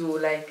they do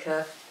like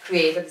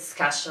create a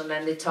discussion,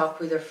 and they talk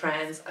with their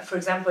friends. For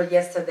example,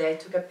 yesterday I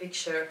took a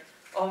picture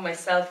of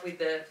myself with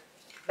the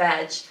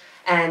badge,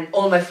 and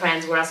all my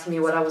friends were asking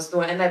me what I was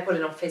doing, and I put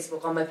it on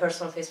Facebook, on my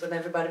personal Facebook,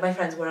 and my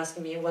friends were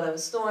asking me what I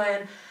was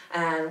doing,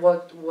 and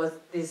what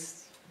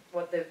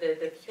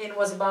the thing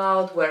was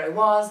about, where I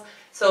was.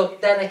 So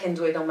then I can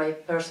do it on my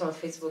personal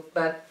Facebook,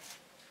 but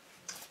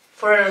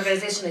for an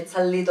organization it's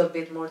a little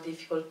bit more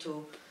difficult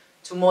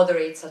to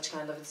moderate such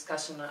kind of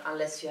discussion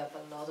unless you have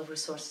a lot of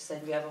resources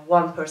and you have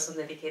one person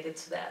dedicated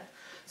to that.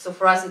 So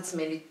for us it's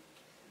mainly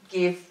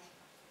give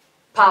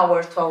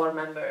power to our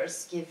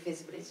members, give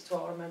visibility to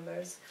our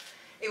members.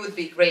 It would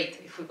be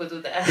great if we could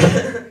do that,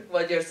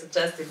 what you're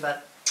suggesting,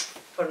 but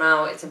for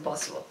now it's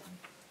impossible.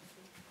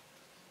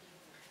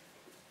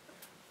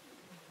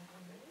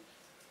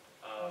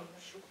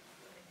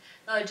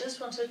 I just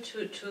wanted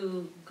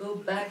to go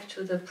back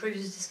to the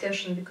previous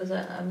discussion, because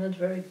I'm not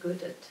very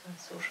good at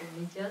social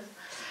media.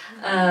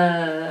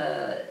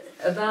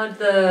 About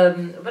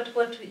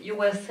what you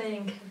were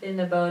saying,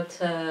 Kevin, about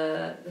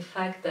the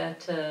fact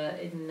that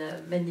in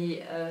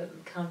many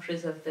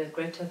countries of the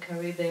Greater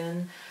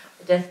Caribbean,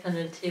 the death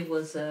penalty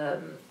was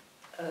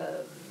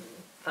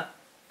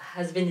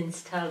has been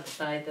installed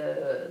by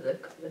the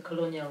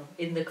colonial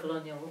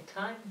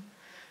time.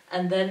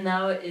 And then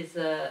now is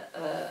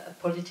a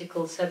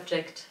political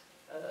subject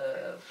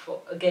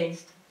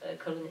against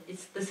colony.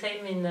 It's the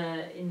same in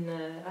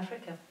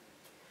Africa.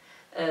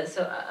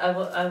 So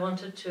I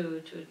wanted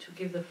to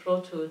give the floor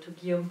to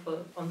Guillaume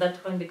on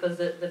that point, because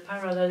the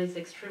parallel is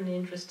extremely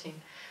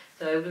interesting.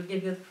 So I will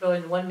give you the floor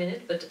in 1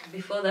 minute. But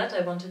before that,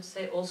 I wanted to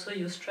say also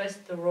you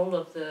stressed the role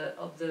of the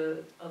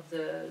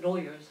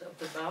lawyers of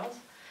the bars,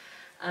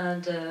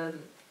 and.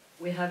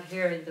 We have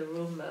here in the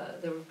room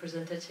the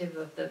representative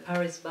of the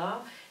Paris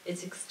bar.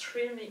 It's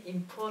extremely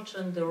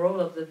important, the role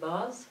of the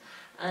bars.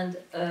 And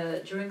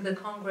during the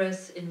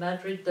Congress in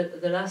Madrid,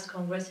 the last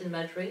Congress in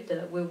Madrid,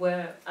 we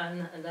were,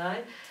 Anne and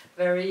I,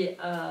 very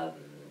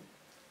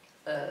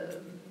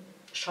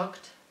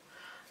shocked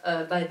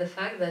by the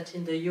fact that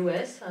in the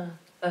US,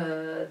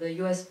 the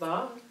US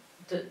bar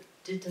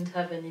didn't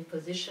have any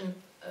position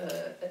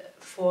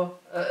for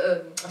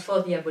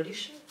the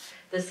abolition.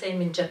 The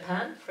same in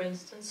Japan, for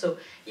instance. So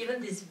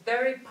even these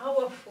very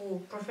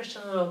powerful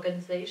professional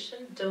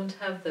organizations don't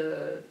have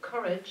the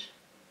courage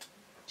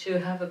to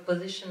have a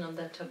position on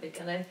that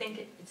topic. And I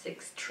think it's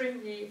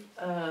extremely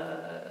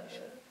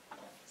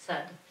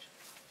sad.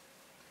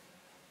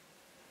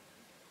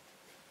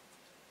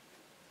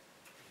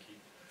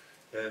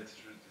 Yeah,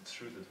 it's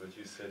true that what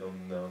you said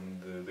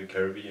on the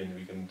Caribbean,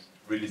 we can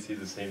really see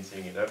the same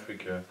thing in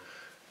Africa.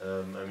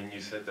 I mean, you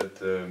said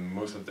that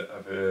most of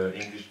the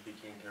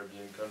English-speaking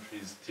Caribbean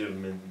countries still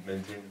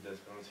maintain the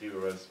death penalty,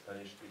 whereas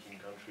Spanish-speaking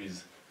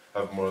countries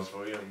have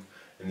moratorium.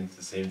 And it's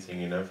the same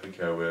thing in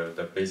Africa, where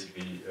that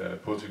basically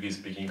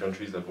Portuguese-speaking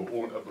countries have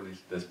all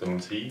abolished the death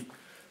penalty.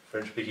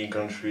 French-speaking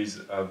countries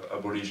have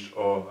abolished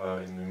or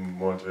are in a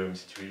moratorium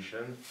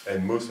situation,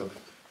 and most of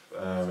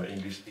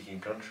English-speaking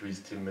countries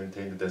still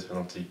maintain the death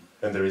penalty.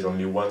 And there is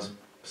only one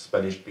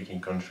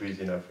Spanish-speaking country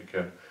in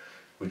Africa,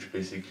 which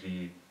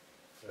basically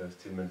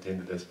still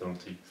maintain the death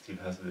penalty, still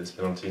has the death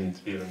penalty in its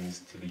bill and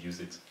still use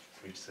it,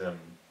 which is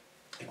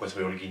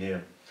Equatorial Guinea.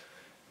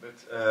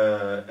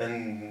 But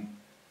and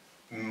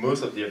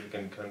most of the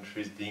African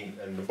countries,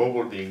 and above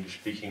all the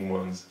English-speaking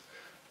ones,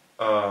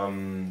 I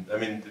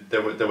mean,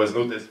 there was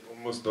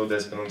almost no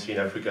death penalty in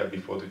Africa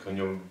before the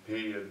colonial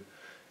period,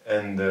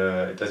 and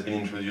it has been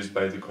introduced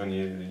by the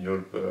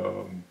colonial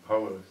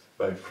powers,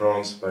 by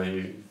France, by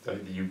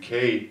the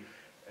UK,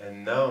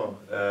 and now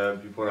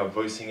people are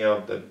voicing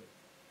out that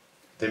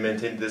they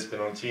maintain this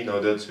penalty in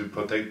order to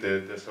protect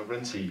their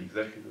sovereignty.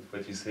 Exactly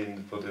what you say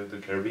for the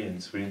Caribbean.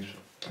 It's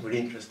really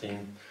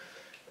interesting.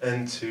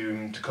 And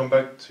to come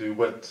back to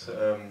what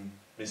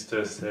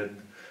Mr. said,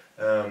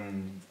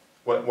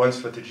 one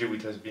strategy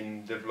which has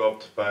been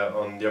developed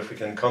on the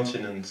African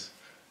continent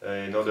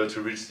in order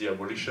to reach the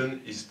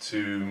abolition is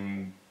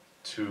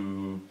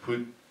to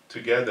put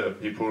together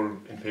people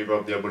in favor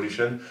of the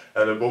abolition,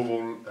 and above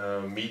all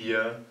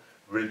media,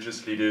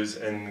 religious leaders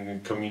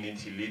and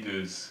community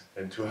leaders,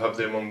 and to have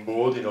them on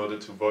board in order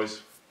to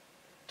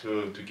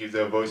give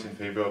their voice in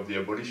favor of the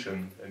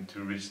abolition and to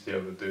reach the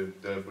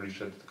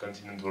abolition at the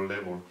continental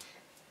level.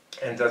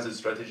 And that's a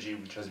strategy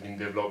which has been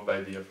developed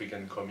by the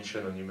African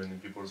Commission on Human and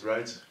People's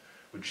Rights,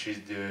 which is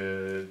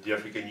the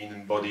African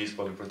Union bodies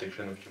for the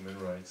protection of human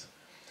rights.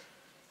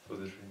 So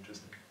that's really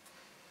interesting.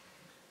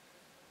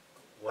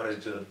 I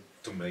wanted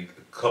to make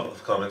a couple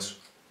of comments.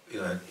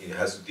 It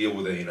has to deal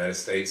with the United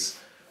States.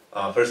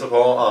 First of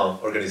all,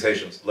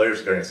 organizations,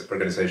 lawyers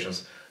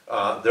organizations.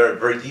 There are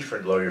very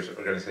different lawyers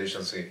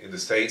organizations in the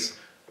States.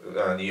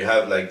 You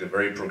have like the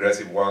very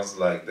progressive ones,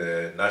 like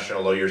the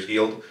National Lawyers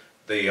Guild.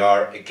 They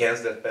are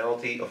against death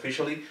penalty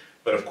officially,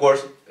 but of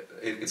course,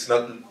 it's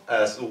not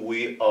as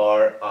we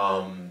are,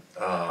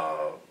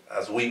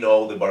 as we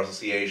know the bar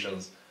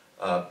associations,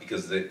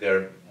 because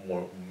they're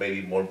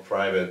maybe more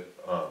private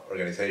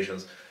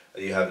organizations.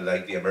 You have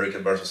like the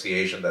American Bar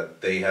Association, that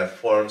they have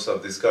forms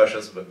of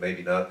discussions, but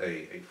maybe not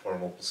a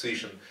formal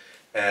position.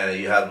 And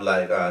you have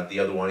like the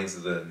other one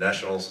is the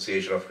National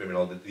Association of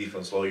Criminal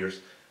Defense Lawyers.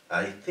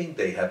 I think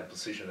they have a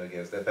position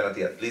against death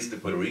penalty, at least the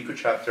Puerto Rico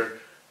chapter.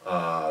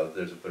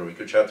 There's a Puerto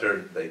Rico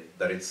chapter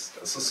that is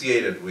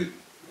associated with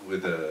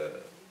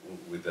the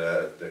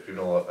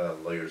criminal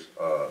lawyers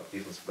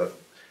defense, but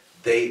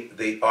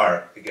they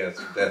are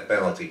against death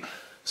penalty.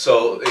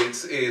 So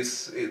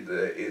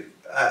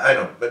I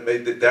don't know, but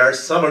there are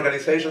some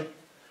organizations,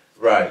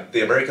 right?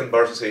 The American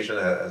Bar Association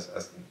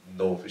has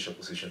no official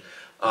position.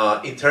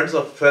 In terms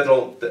of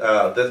federal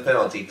death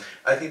penalty,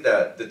 I think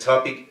that the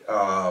topic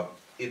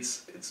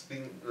it's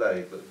been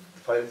like the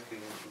fight has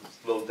been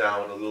slowed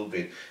down a little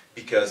bit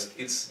because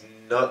it's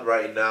not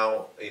right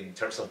now in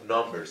terms of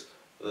numbers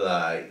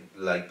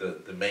like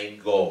the main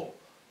goal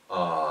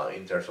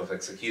in terms of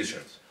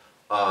executions.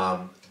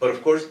 But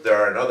of course, there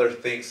are other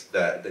things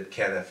that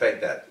can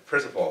affect that.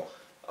 First of all,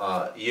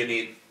 you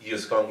need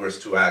U.S. Congress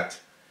to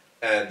act,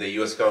 and the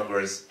U.S.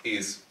 Congress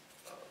is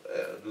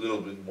a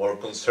little bit more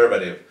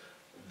conservative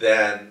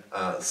than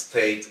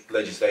state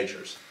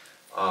legislatures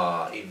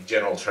in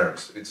general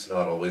terms. It's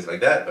not always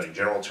like that, but in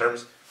general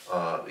terms,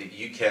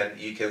 you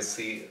can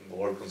see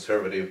more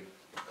conservative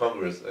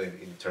Congress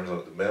in terms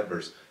of the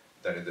members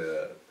than in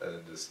the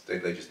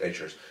state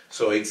legislatures.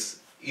 So it's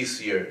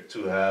easier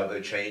to have a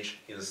change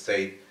in the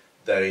state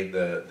than in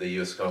the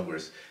U.S.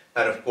 Congress.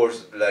 And of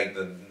course, like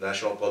the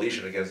National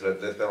Coalition Against the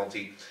Death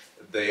Penalty,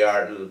 they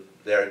are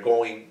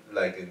going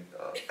like in,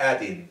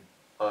 adding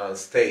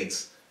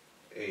states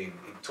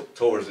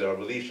towards the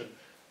abolition.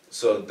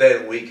 So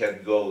then we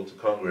can go to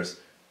Congress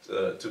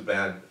to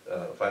ban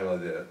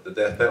finally the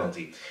death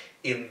penalty.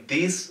 In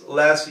these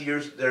last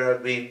years, there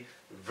have been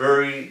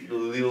very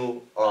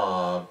little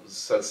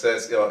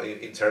success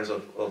in terms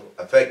of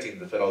affecting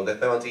the federal death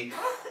penalty.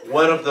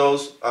 One of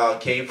those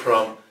came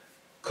from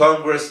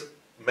congressmen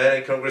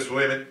and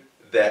congresswomen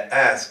that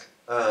asked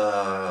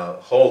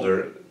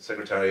Holder,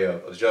 Secretary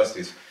of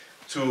Justice,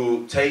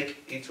 to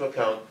take into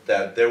account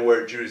that there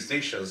were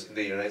jurisdictions in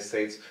the United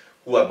States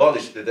who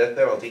abolished the death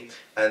penalty,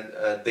 and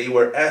they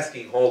were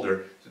asking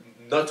Holder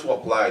not to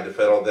apply the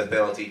federal death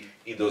penalty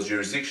in those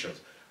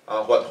jurisdictions.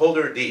 What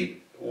Holder did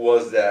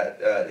was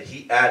that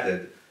he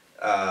added,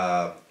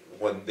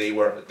 when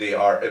they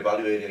are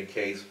evaluating a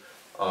case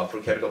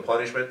for capital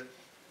punishment,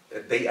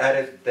 they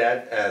added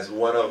that as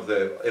one of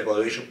the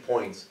evaluation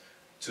points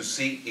to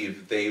see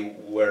if they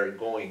were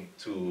going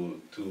to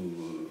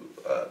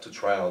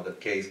trial that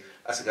case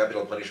as a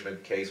capital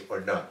punishment case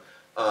or not.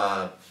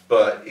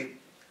 But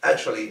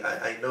actually,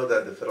 I know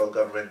that the federal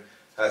government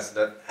has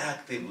not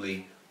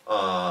actively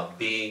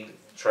been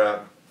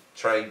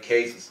trying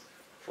cases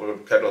for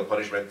capital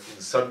punishment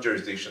in some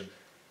jurisdiction.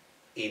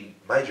 In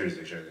my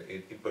jurisdiction,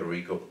 in Puerto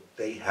Rico,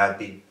 they have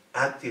been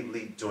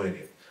actively doing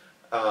it.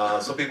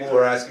 So people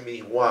were asking me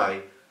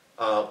why.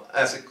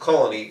 As a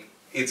colony,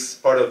 it's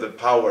part of the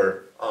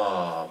power,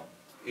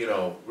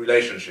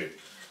 relationship.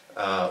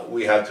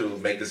 We have to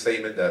make the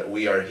statement that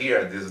we are here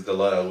and this is the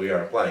law that we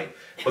are applying.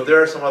 But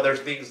there are some other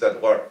things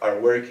that are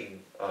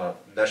working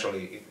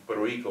nationally in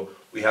Puerto Rico.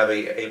 We have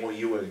a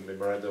MOU, a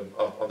Memorandum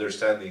of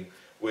Understanding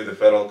with the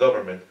federal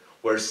government,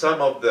 where some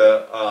of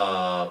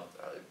the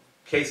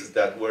cases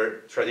that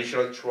were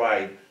traditionally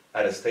tried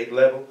at a state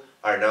level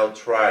are now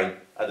tried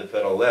at the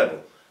federal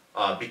level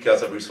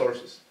because of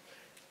resources.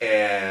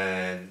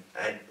 And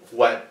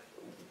what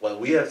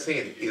we have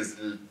seen is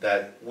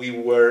that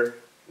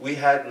we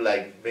had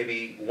like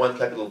maybe one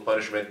capital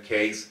punishment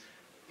case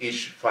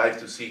each 5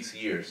 to 6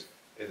 years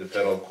in the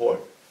federal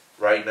court.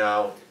 Right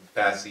now,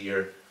 past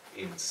year,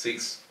 in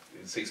six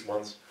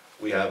months,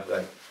 we have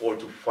like 4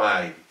 to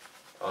 5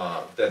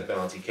 death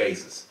penalty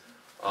cases.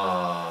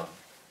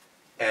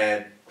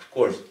 And of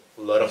course,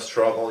 a lot of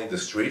struggle in the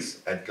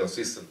streets and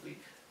consistently.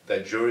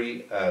 The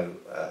jury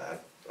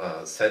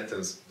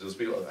sentenced those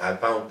people, have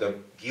found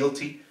them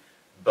guilty,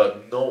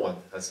 but no one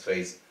has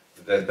faced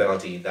the death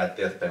penalty in that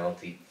death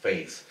penalty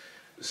phase.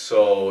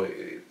 So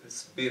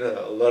it's been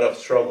a lot of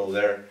struggle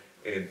there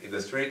in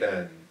the street,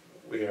 and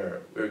we're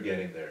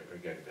getting there. We're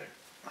getting there.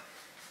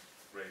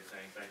 Great,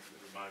 thank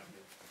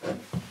you.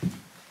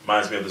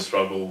 Reminds me of the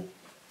struggle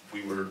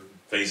we were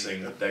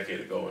facing a decade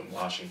ago in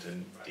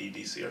Washington,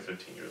 D.C., or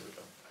 15 years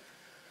ago.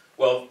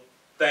 Well,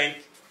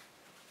 thank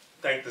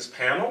this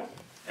panel,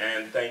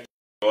 and thank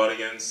the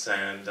audience,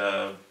 and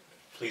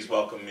please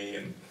welcome me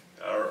and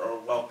or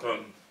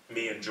welcome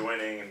me in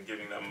joining and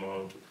giving them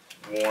a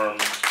warm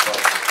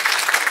welcome.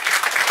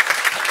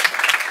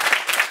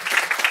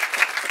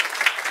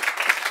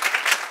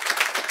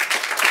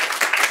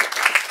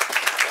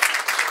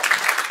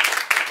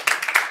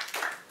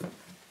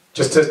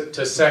 Just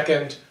to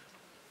second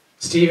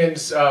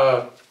Stephen's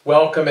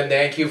welcome and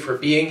thank you for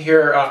being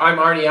here. I'm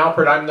Arnie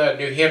Alpert. I'm the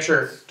New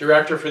Hampshire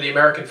Director for the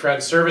American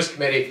Friends Service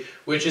Committee,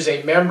 which is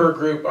a member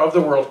group of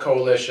the World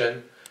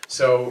Coalition.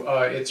 So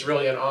it's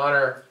really an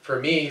honor for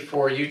me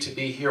for you to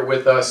be here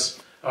with us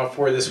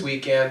for this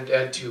weekend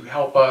and to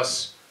help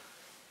us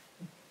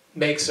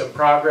make some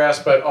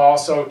progress, but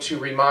also to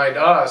remind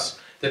us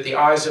that the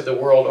eyes of the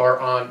world are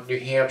on New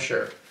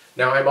Hampshire.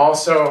 Now, I'm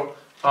also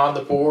on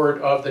the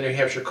board of the New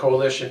Hampshire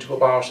Coalition to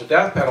Abolish the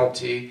Death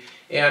Penalty,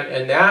 and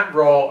in that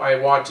role, I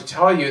want to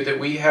tell you that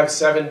we have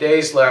 7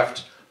 days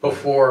left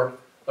before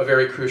a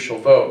very crucial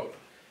vote.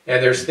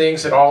 And there's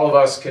things that all of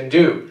us can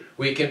do.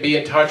 We can be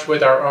in touch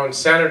with our own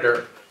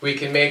senator. We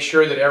can make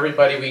sure that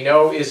everybody we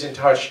know is in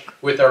touch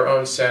with our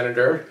own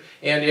senator.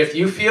 And if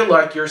you feel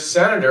like your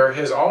senator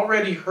has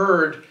already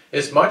heard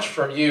as much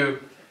from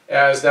you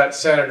as that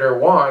senator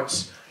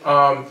wants,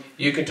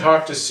 you can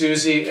talk to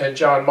Susie and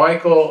John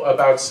Michael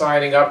about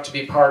signing up to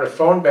be part of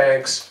phone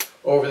banks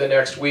over the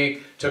next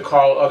week to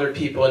call other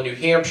people in New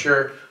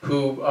Hampshire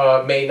who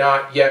may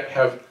not yet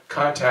have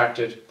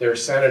contacted their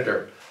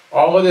senator.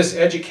 All of this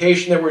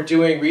education that we're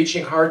doing,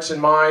 reaching hearts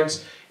and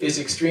minds, is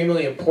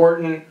extremely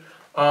important.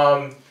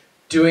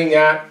 Doing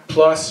that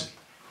plus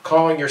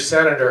calling your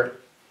senator,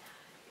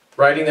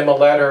 writing them a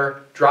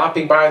letter,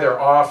 dropping by their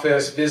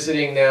office,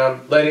 visiting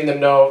them, letting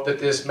them know that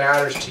this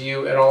matters to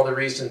you and all the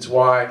reasons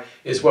why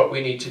is what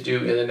we need to do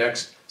in the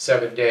next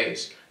 7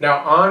 days. Now,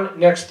 on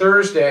next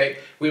Thursday,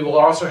 we will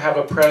also have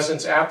a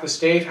presence at the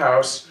State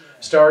House,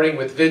 starting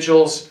with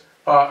vigils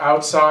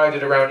outside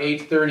at around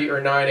 8:30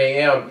 or 9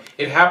 a.m.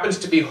 It happens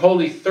to be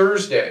Holy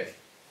Thursday,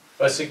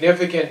 a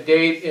significant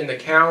date in the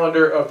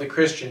calendar of the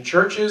Christian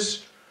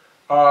churches,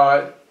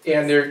 and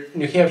their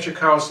New Hampshire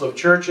Council of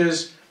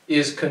Churches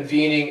is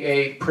convening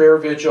a prayer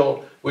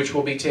vigil which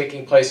will be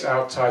taking place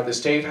outside the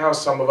State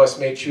House. Some of us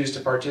may choose to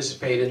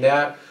participate in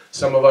that.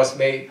 Some of us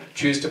may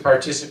choose to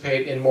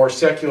participate in more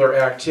secular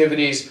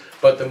activities,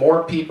 but the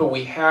more people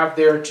we have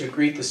there to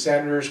greet the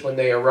senators when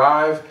they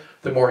arrive,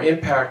 the more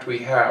impact we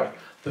have.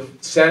 The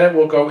Senate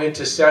will go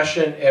into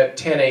session at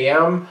 10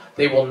 a.m.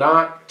 They will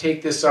not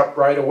take this up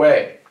right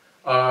away.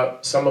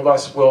 Some of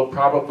us will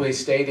probably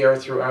stay there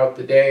throughout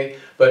the day,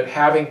 but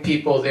having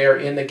people there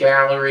in the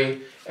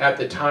gallery at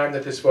the time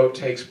that this vote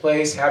takes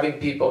place, having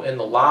people in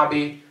the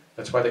lobby,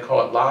 that's why they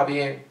call it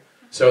lobbying,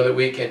 so that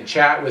we can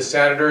chat with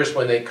senators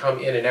when they come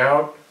in and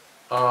out,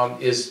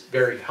 is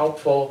very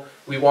helpful.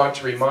 We want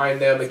to remind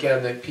them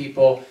again that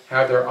people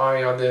have their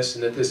eye on this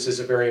and that this is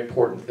a very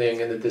important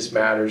thing and that this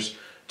matters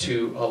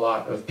to a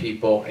lot of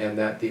people and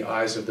that the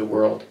eyes of the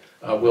world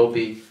will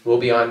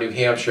be on New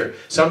Hampshire.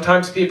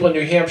 Sometimes people in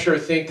New Hampshire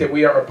think that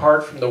we are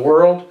apart from the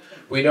world.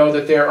 We know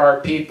that there are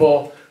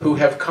people who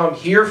have come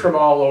here from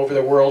all over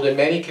the world, in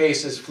many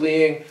cases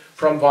fleeing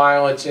from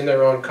violence in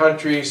their own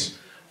countries.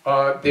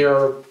 There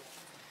are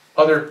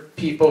other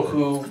people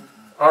who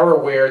are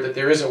aware that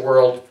there is a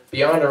world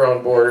beyond our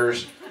own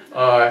borders,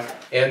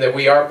 and that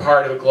we are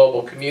part of a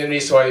global community.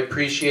 So I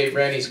appreciate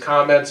Rennie's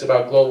comments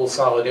about global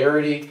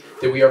solidarity,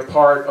 that we are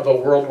part of a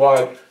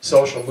worldwide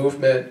social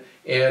movement,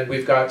 and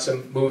we've got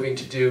some moving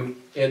to do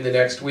in the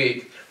next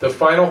week. The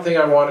final thing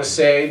I want to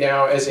say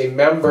now, as a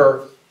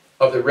member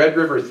of the Red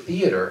River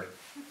Theater,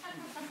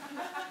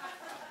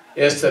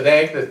 is to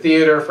thank the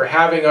theater for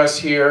having us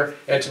here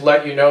and to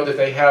let you know that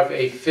they have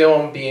a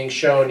film being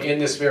shown in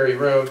this very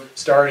room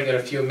starting in a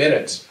few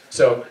minutes.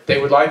 So they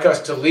would like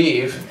us to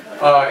leave,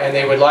 and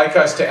they would like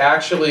us to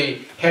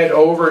actually head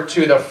over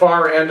to the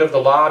far end of the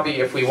lobby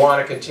if we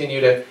want to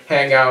continue to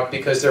hang out,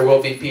 because there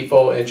will be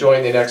people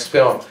enjoying the next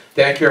film.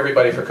 Thank you,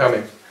 everybody, for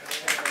coming.